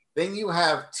 Then you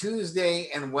have Tuesday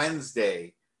and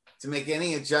Wednesday to make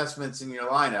any adjustments in your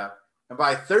lineup. And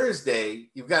by Thursday,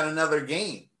 you've got another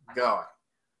game going.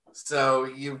 So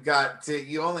you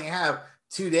only have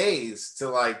 2 days to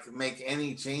like make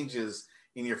any changes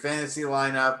in your fantasy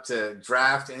lineup, to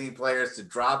draft any players, to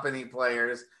drop any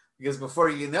players, because before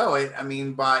you know it, I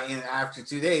mean, after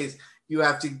 2 days, you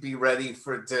have to be ready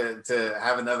to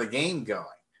have another game going.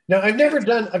 Now, I've never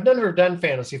done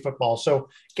fantasy football, so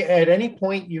at any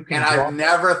point you can. And I've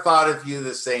never thought of you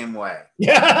the same way.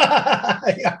 Yeah.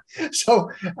 So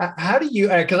how do you?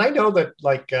 Because I know that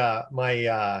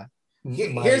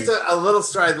here's a little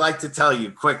story I'd like to tell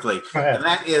you quickly, and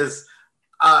that is,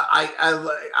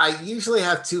 I usually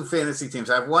have two fantasy teams.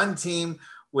 I have one team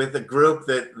with a group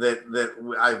that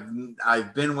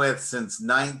I've been with since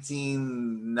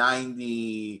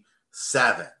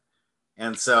 1997.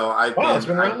 And so I've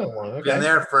been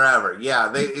there forever.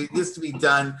 Yeah, it used to be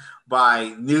done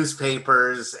by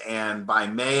newspapers and by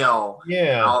mail,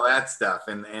 and all that stuff,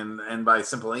 and by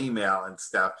simple email and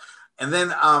stuff. And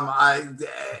then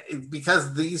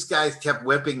because these guys kept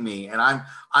whipping me, and I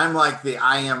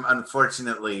am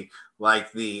unfortunately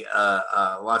like the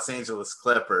Los Angeles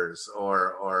Clippers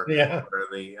or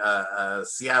the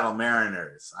Seattle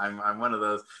Mariners. I'm one of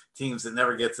those teams that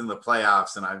never gets in the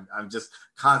playoffs, and I'm just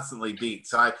constantly beat.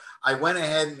 So I went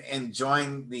ahead and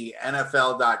joined the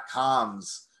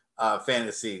NFL.com's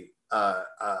fantasy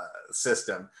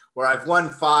system, where I've won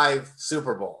 5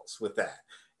 Super Bowls with that.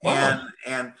 Wow.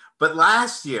 But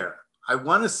last year I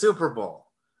won a Super Bowl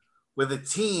with a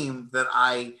team that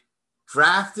I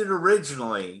drafted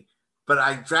originally, but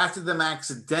I drafted them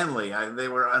accidentally. They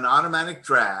were an automatic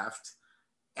draft,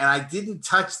 and I didn't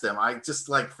touch them. I just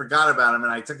forgot about them,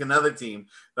 and I took another team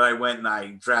that I went and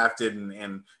I drafted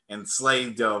and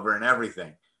slaved over and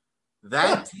everything.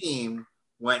 That team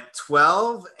went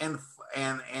 12 and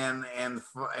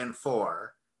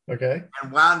 4. Okay.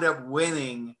 And wound up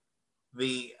winning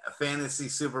the fantasy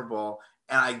Super Bowl,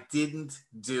 and I didn't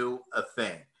do a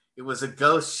thing. It was a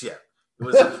ghost ship. It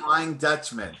was a Flying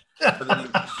Dutchman for the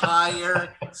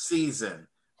entire season.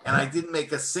 And I didn't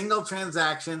make a single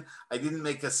transaction. I didn't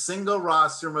make a single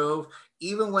roster move.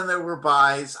 Even when there were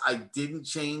buys, I didn't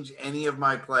change any of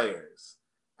my players.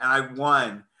 And I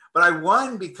won. But I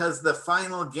won because the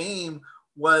final game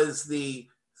was the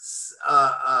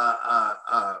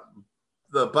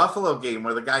Buffalo game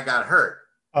where the guy got hurt.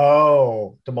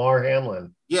 Oh, Damar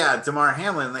Hamlin. Yeah, Damar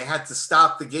Hamlin. They had to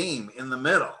stop the game in the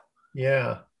middle.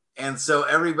 Yeah. And so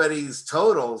everybody's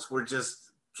totals were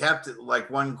just kept like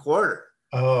one quarter.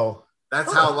 Oh,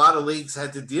 that's how a lot of leagues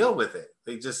had to deal with it.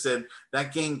 They just said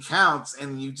that game counts,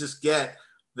 and you just get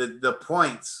the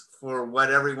points for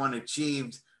what everyone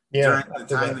achieved during the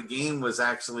time the game was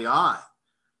actually on.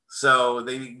 So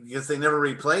because they never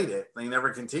replayed it, they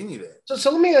never continued it.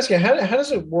 So let me ask you, how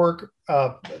does it work?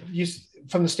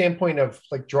 From the standpoint of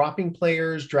like dropping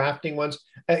players, drafting ones,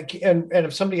 and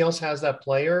if somebody else has that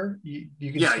player, you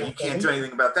can. You can't do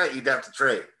anything about that. You'd have to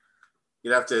trade.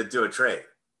 You'd have to do a trade.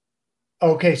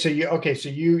 Okay, so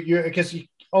you because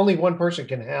only one person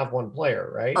can have one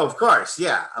player, right? Oh, of course,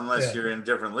 yeah. Unless you're in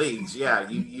different leagues, yeah.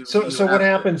 So what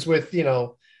happens with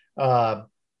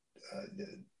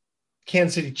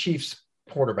Kansas City Chiefs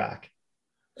quarterback?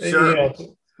 Sure.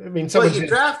 I mean, you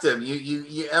draft him.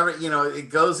 It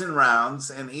goes in rounds,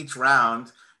 and each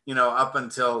round, up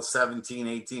until 17,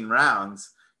 18 rounds,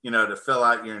 to fill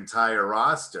out your entire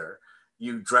roster,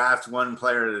 you draft one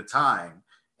player at a time.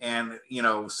 And,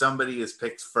 somebody is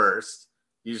picked first,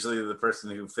 usually the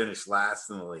person who finished last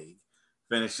in the league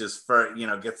finishes first,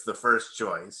 gets the first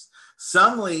choice.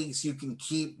 Some leagues you can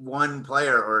keep one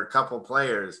player or a couple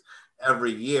players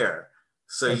every year.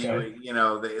 So they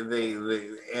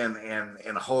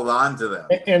hold on to them.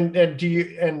 And do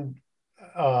you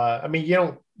I mean,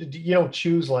 you don't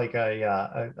choose like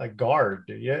a guard,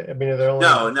 do you? I mean,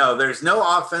 no, there's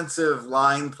no offensive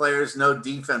line players, no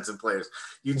defensive players.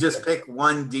 You just pick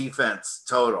one defense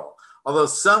total. Although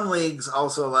some leagues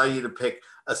also allow you to pick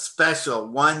a special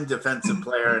one defensive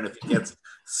player, and if he gets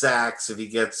sacks, if he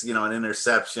gets an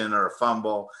interception or a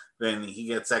fumble, then he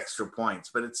gets extra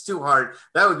points. But it's too hard.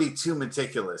 That would be too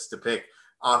meticulous to pick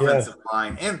offensive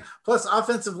line, and plus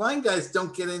offensive line guys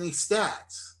don't get any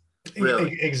stats.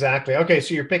 Really? Exactly. Okay,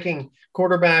 so you're picking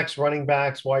quarterbacks, running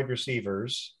backs, wide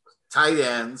receivers, tight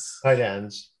ends,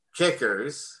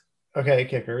 kickers. Okay,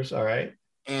 kickers. All right.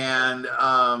 And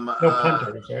no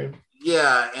punters, right?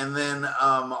 Yeah, and then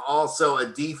also a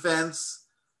defense,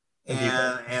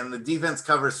 and the defense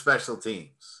covers special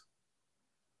teams.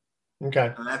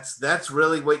 Okay. And that's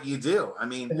really what you do. I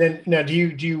mean, and then now, do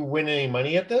you win any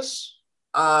money at this?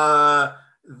 For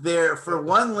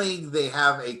one league, they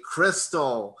have a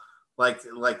crystal, like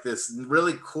this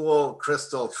really cool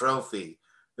crystal trophy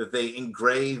that they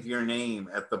engrave your name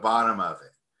at the bottom of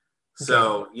it.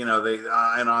 So, they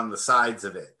and on the sides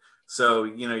of it. So,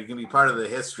 you can be part of the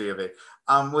history of it.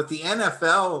 With the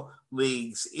NFL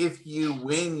leagues, if you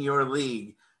win your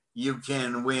league, you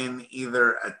can win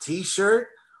either a T-shirt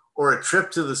or a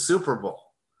trip to the Super Bowl.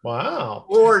 Wow.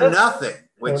 Or nothing,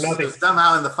 which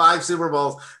somehow in the 5 Super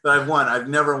Bowls that I've won, I've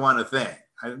never won a thing.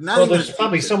 There's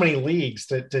probably so many leagues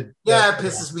it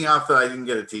pisses me off that I didn't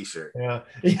get a T-shirt. Yeah.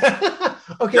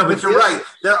 Okay. No, but you're right.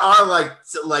 There are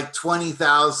like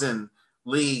 20,000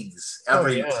 leads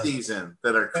every season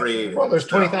that are created. Well, there's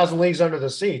 20,000 leagues under the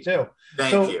sea too.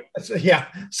 Thank you. Yeah.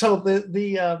 So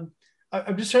the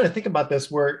I'm just trying to think about this,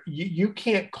 where you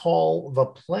can't call the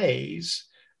plays,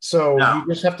 so you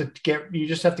just have to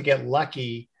get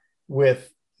lucky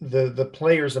with the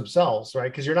players themselves,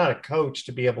 right? Because you're not a coach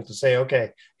to be able to say,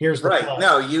 okay, here's the right. play.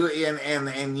 No, you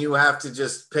and you have to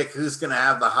just pick who's going to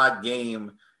have the hot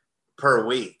game per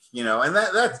week, and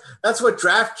that's what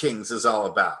DraftKings is all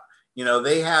about.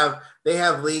 They have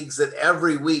leagues that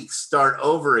every week start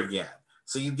over again.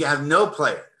 So you have no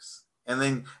players. And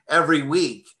then every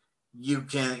week you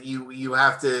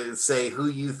have to say who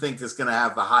you think is going to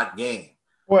have the hot game.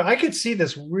 Well, I could see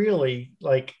this really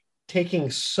like taking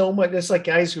so much. It's like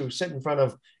guys who sit in front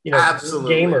of,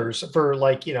 gamers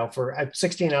for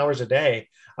 16 hours a day.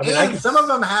 I mean, some of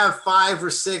them have 5 or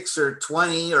 6 or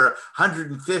 20 or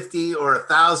 150 or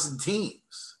 1,000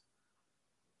 teams.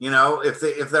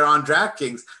 If they're on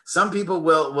DraftKings, some people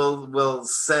will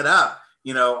set up,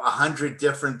 100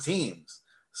 different teams.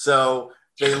 So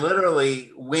they literally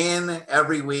win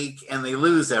every week and they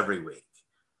lose every week,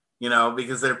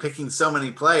 because they're picking so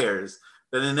many players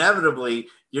that inevitably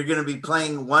you're going to be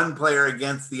playing one player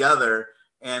against the other.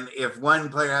 And if one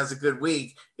player has a good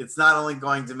week, it's not only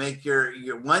going to make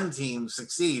your one team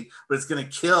succeed, but it's going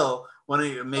to kill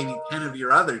maybe 10 of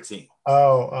your other teams.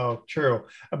 Oh, true.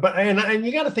 But and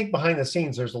you got to think behind the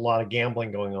scenes, there's a lot of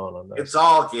gambling going on this. It's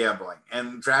all gambling,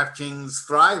 and DraftKings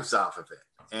thrives off of it.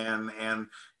 And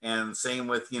same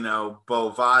with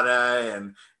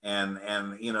Bovada and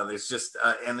there's just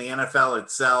and the NFL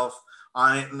itself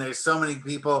on it, and there's so many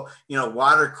people,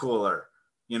 water cooler,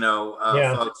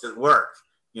 folks at work.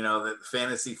 That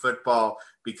fantasy football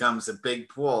becomes a big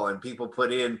pool, and people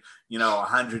put in,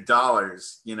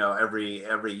 $100,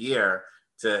 every year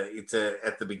to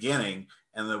at the beginning,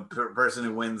 and the person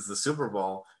who wins the Super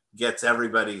Bowl gets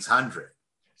everybody's 100.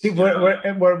 See,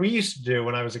 what we used to do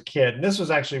when I was a kid, and this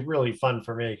was actually really fun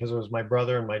for me because it was my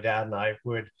brother and my dad and I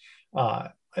would,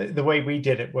 the way we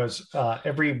did it was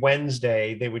every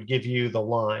Wednesday they would give you the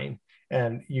line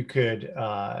and you could,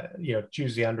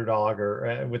 choose the underdog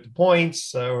or with the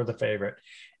points or the favorite.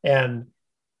 And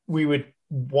we would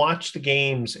watch the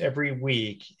games every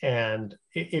week. And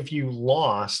if you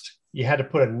lost, you had to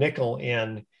put a nickel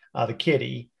in the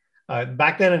kitty.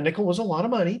 Back then, a nickel was a lot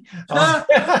of money.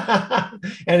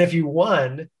 And if you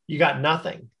won, you got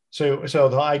nothing. So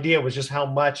the idea was just how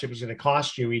much it was going to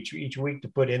cost you each week to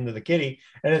put into the kitty.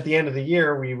 And at the end of the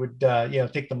year, we would,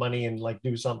 take the money and like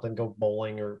do something, go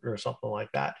bowling or something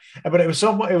like that. But it was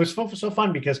so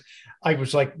fun because I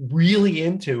was like really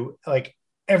into like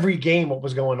every game, what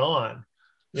was going on.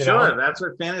 Sure. That's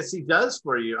what fantasy does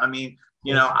for you. I mean,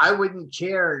 I wouldn't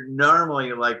care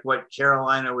normally like what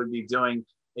Carolina would be doing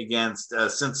against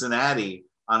Cincinnati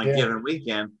on a given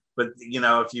weekend. But,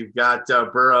 if you've got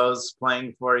Burrows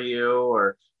playing for you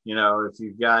or, if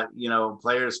you've got,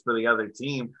 players for the other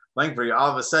team playing for you,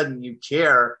 all of a sudden you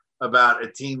care about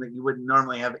a team that you wouldn't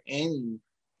normally have any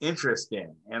interest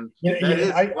in. And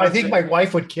I think my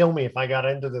wife would kill me if I got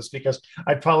into this because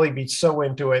I'd probably be so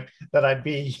into it that I'd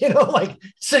be, like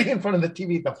sitting in front of the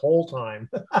TV the whole time.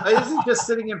 It isn't just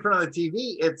sitting in front of the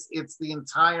TV. It's the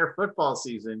entire football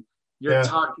season. You're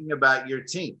talking about your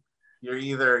team. You're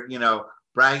either,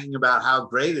 bragging about how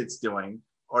great it's doing,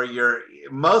 or you're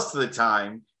most of the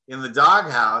time in the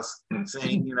doghouse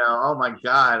saying, oh my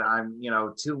God, I'm,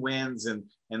 2 wins and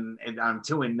I'm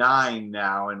 2-9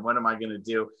 now. And what am I going to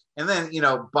do? And then,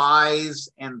 buys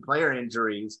and player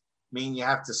injuries mean you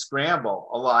have to scramble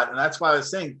a lot. And that's why I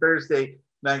was saying Thursday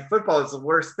night football is the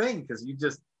worst thing because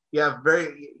it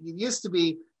used to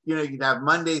be, you'd have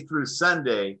Monday through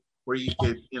Sunday where you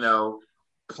could,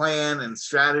 plan and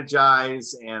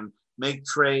strategize and make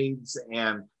trades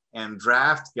and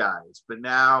draft guys. But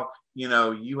now,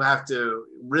 you have to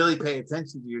really pay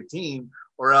attention to your team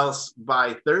or else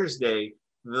by Thursday,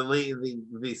 the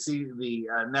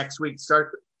next week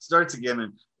starts again.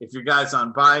 And if your guy's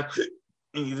on bye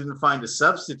and you didn't find a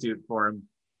substitute for him,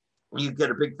 you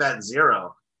get a big fat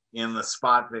 0 in the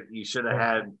spot that you should have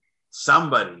had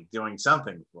somebody doing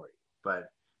something for you.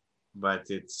 But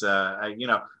it's,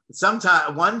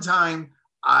 one time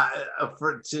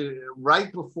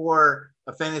right before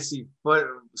a fantasy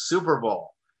Super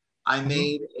Bowl, I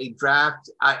made a draft.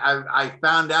 I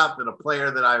found out that a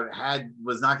player that I had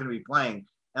was not going to be playing.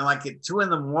 And like at 2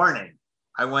 a.m,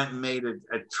 I went and made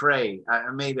a trade. I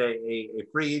made a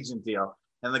free agent deal.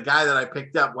 And the guy that I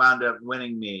picked up wound up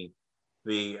winning me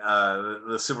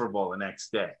the Super Bowl the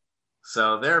next day.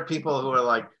 So there are people who are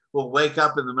like, will wake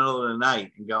up in the middle of the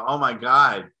night and go, oh my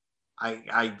God,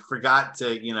 I forgot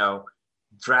to,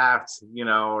 draft,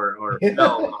 or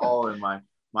fill a hole in my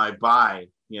buy,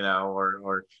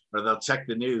 or they'll check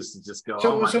the news to just go.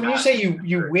 So when you say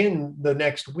you win the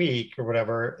next week or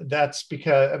whatever, that's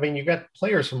because, you got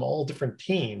players from all different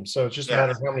teams. So it's just a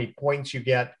matter of how many points you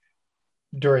get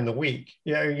during the week.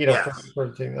 For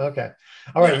the team. Okay.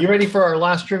 All right. You ready for our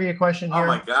last trivia question here? Oh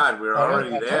my God, we're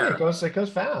already there. It goes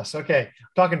fast. Okay.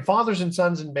 Talking fathers and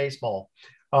sons in baseball.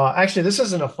 Actually, this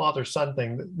isn't a father-son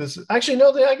thing. I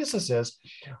guess this is.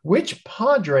 Which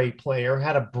Padre player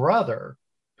had a brother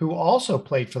who also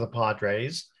played for the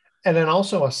Padres and then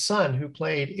also a son who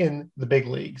played in the big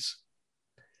leagues?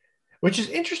 Which is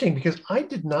interesting because I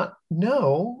did not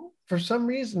know, for some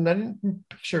reason, I didn't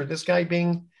picture this guy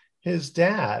being his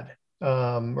dad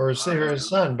or his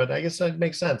son, but I guess that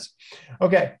makes sense.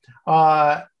 Okay.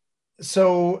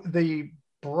 So the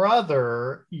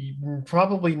brother,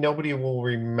 probably nobody will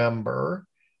remember.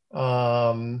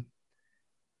 And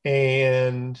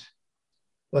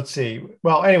let's see.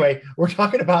 Well, anyway, we're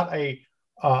talking about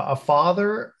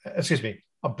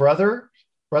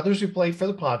brothers who played for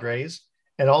the Padres,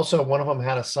 and also one of them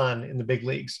had a son in the big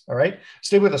leagues. All right.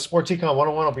 Stay with us. Sports Econ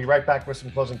 101. I'll be right back with some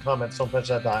closing comments. Don't touch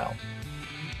that dial.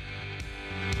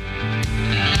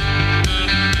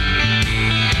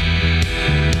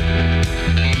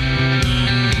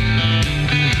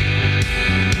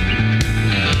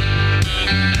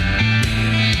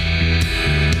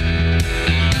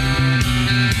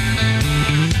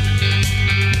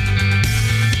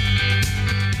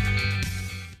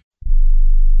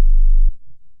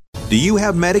 Do you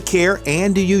have Medicare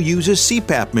and do you use a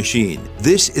CPAP machine?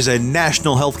 This is a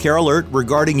national healthcare alert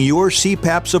regarding your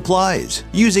CPAP supplies.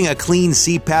 Using a clean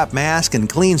CPAP mask and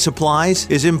clean supplies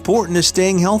is important to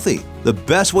staying healthy. The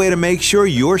best way to make sure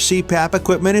your CPAP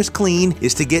equipment is clean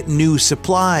is to get new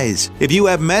supplies. If you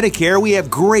have Medicare, we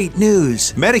have great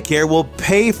news. Medicare will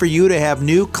pay for you to have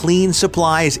new clean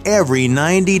supplies every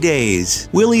 90 days.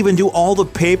 We'll even do all the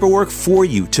paperwork for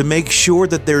you to make sure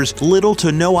that there's little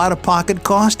to no out-of-pocket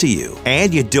cost to you.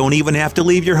 And you don't even have to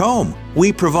leave your home.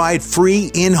 We provide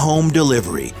free in-home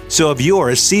delivery. So if you're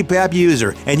a CPAP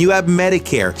user and you have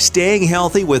Medicare, staying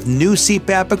healthy with new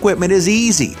CPAP equipment is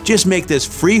easy. Just make this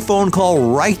free phone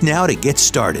call right now to get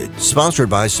started. Sponsored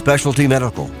by Specialty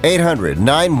Medical.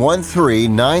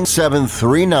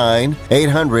 800-913-9739.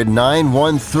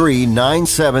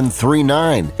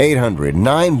 800-913-9739.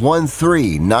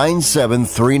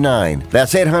 800-913-9739.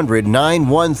 That's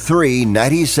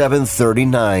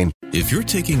 800-913-9739. If you're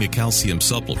taking a calcium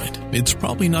supplement, it's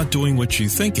probably not doing what you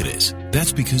think it is.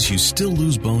 That's because you still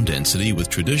lose bone density with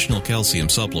traditional calcium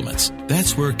supplements.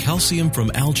 That's where calcium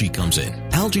from algae comes in.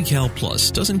 AlgaeCal Plus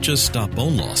doesn't just stop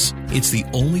bone loss. It's the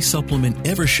only supplement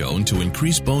ever shown to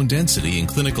increase bone density in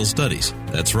clinical studies.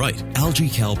 That's right.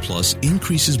 AlgaeCal Plus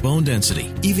increases bone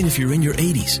density, even if you're in your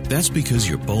 80s. That's because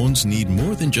your bones need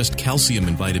more than just calcium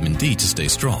and vitamin D to stay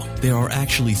strong. There are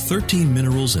actually 13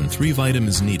 minerals and 3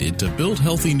 vitamins needed to build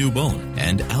healthy new bone,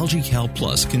 and AlgaeCal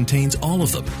Plus contains all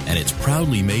of them, and it's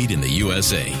proudly made in the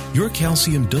USA. Your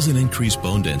calcium doesn't increase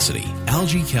bone density.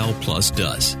 AlgaeCal Plus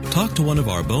does. Talk to one of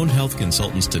our bone health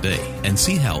consultants today and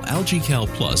see how AlgaeCal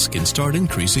Plus can start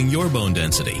increasing your bone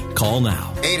density. Call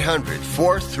now.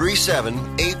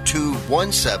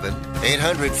 800-437-8217.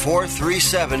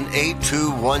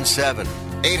 800-437-8217.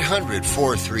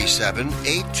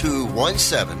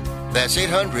 800-437-8217. That's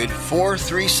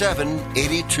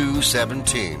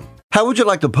 800-437-8217. How would you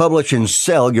like to publish and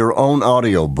sell your own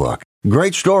audiobook?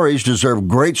 Great stories deserve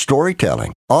great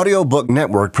storytelling. Audiobook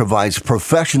Network provides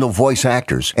professional voice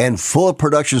actors and full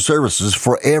production services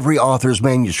for every author's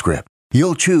manuscript.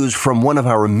 You'll choose from one of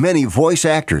our many voice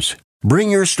actors.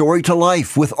 Bring your story to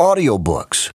life with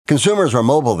audiobooks. Consumers are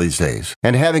mobile these days,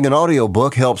 and having an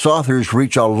audiobook helps authors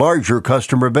reach a larger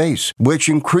customer base, which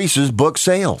increases book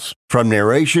sales. From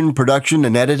narration, production,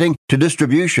 and editing to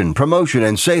distribution, promotion,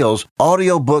 and sales,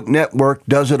 Audiobook Network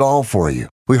does it all for you.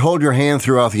 We hold your hand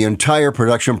throughout the entire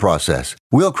production process.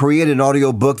 We'll create an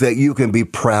audiobook that you can be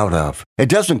proud of. It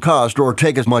doesn't cost or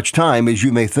take as much time as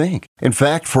you may think. In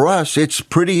fact, for us, it's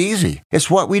pretty easy. It's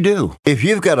what we do. If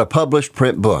you've got a published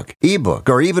print book, ebook,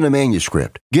 or even a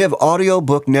manuscript, give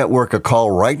Audiobook Network a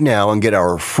call right now and get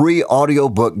our free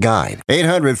audiobook guide.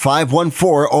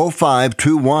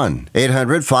 800-514-0521.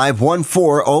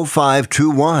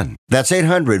 800-514-0521. That's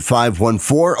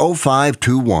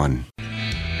 800-514-0521.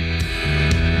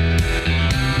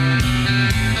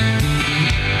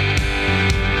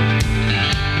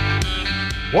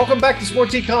 Welcome back to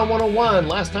Sports Econ 101.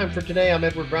 Last time for today, I'm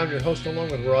Edward Brown, your host,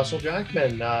 along with Russell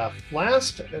Jackman.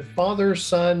 Last father,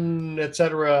 son,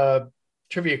 etc.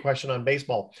 trivia question on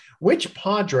baseball. Which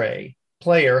Padre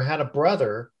player had a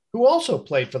brother who also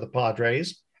played for the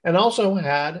Padres and also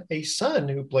had a son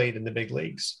who played in the big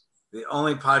leagues? The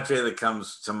only Padre that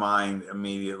comes to mind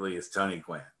immediately is Tony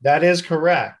Gwynn. That is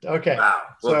correct. Okay. Wow.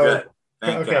 Well, so, good.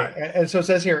 Thank God. And so it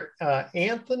says here,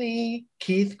 Anthony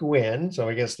Keith Gwynn, so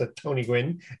I guess the Tony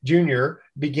Gwynn Jr.,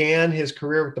 began his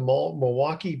career with the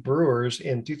Milwaukee Brewers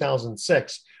in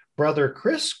 2006. Brother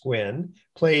Chris Gwynn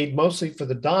played mostly for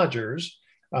the Dodgers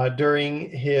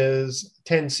during his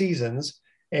 10 seasons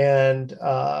and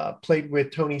played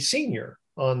with Tony Sr.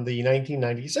 on the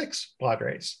 1996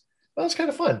 Padres. That was kind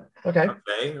of fun. Okay.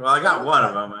 Okay. Well, I got one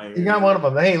of them. You got one of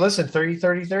them. Hey, listen,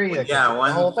 30-33. Yeah,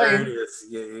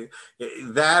 130.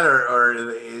 That or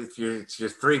if it's your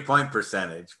 3-point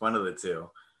percentage, one of the two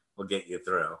will get you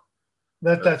through.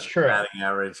 That's true. Batting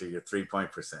average or your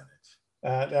 3-point percentage.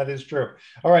 That is true.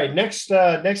 All right. Next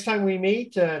time we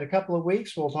meet in a couple of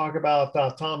weeks, we'll talk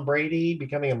about Tom Brady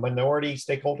becoming a minority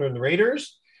stakeholder in the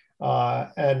Raiders.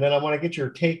 And then I want to get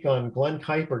your take on Glenn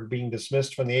Kuiper being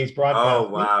dismissed from the A's broadcast. Oh,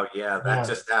 wow. Yeah, that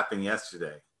just happened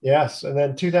yesterday. Yes. And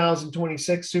then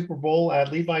 2026 Super Bowl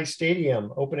at Levi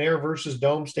Stadium, open air versus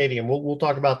Dome Stadium. We'll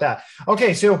talk about that.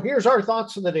 Okay, so here's our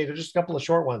thoughts for the day. They're just a couple of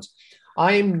short ones.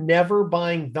 I am never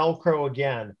buying Velcro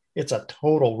again. It's a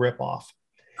total ripoff.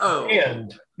 Oh.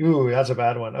 And, that's a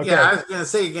bad one. Okay. Yeah, I was going to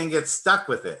say you're going to get stuck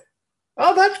with it.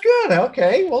 Oh, that's good.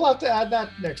 Okay, we'll have to add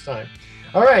that next time.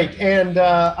 All right, and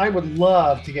I would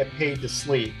love to get paid to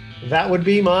sleep. That would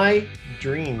be my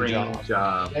dream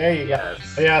job. There you go.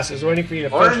 Yes, I was waiting for you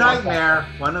to or a nightmare.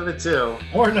 One of the two.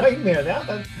 Or a nightmare.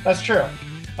 That's true.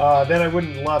 Then I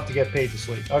wouldn't love to get paid to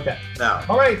sleep. Okay. No.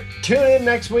 All right. Tune in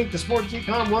next week to Sports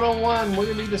Econ 101. We're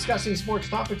going to be discussing sports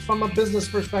topics from a business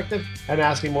perspective and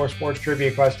asking more sports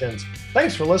trivia questions.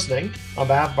 Thanks for listening. On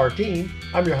behalf of our team,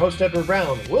 I'm your host, Edward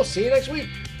Brown. We'll see you next week.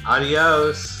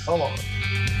 Adios. So long.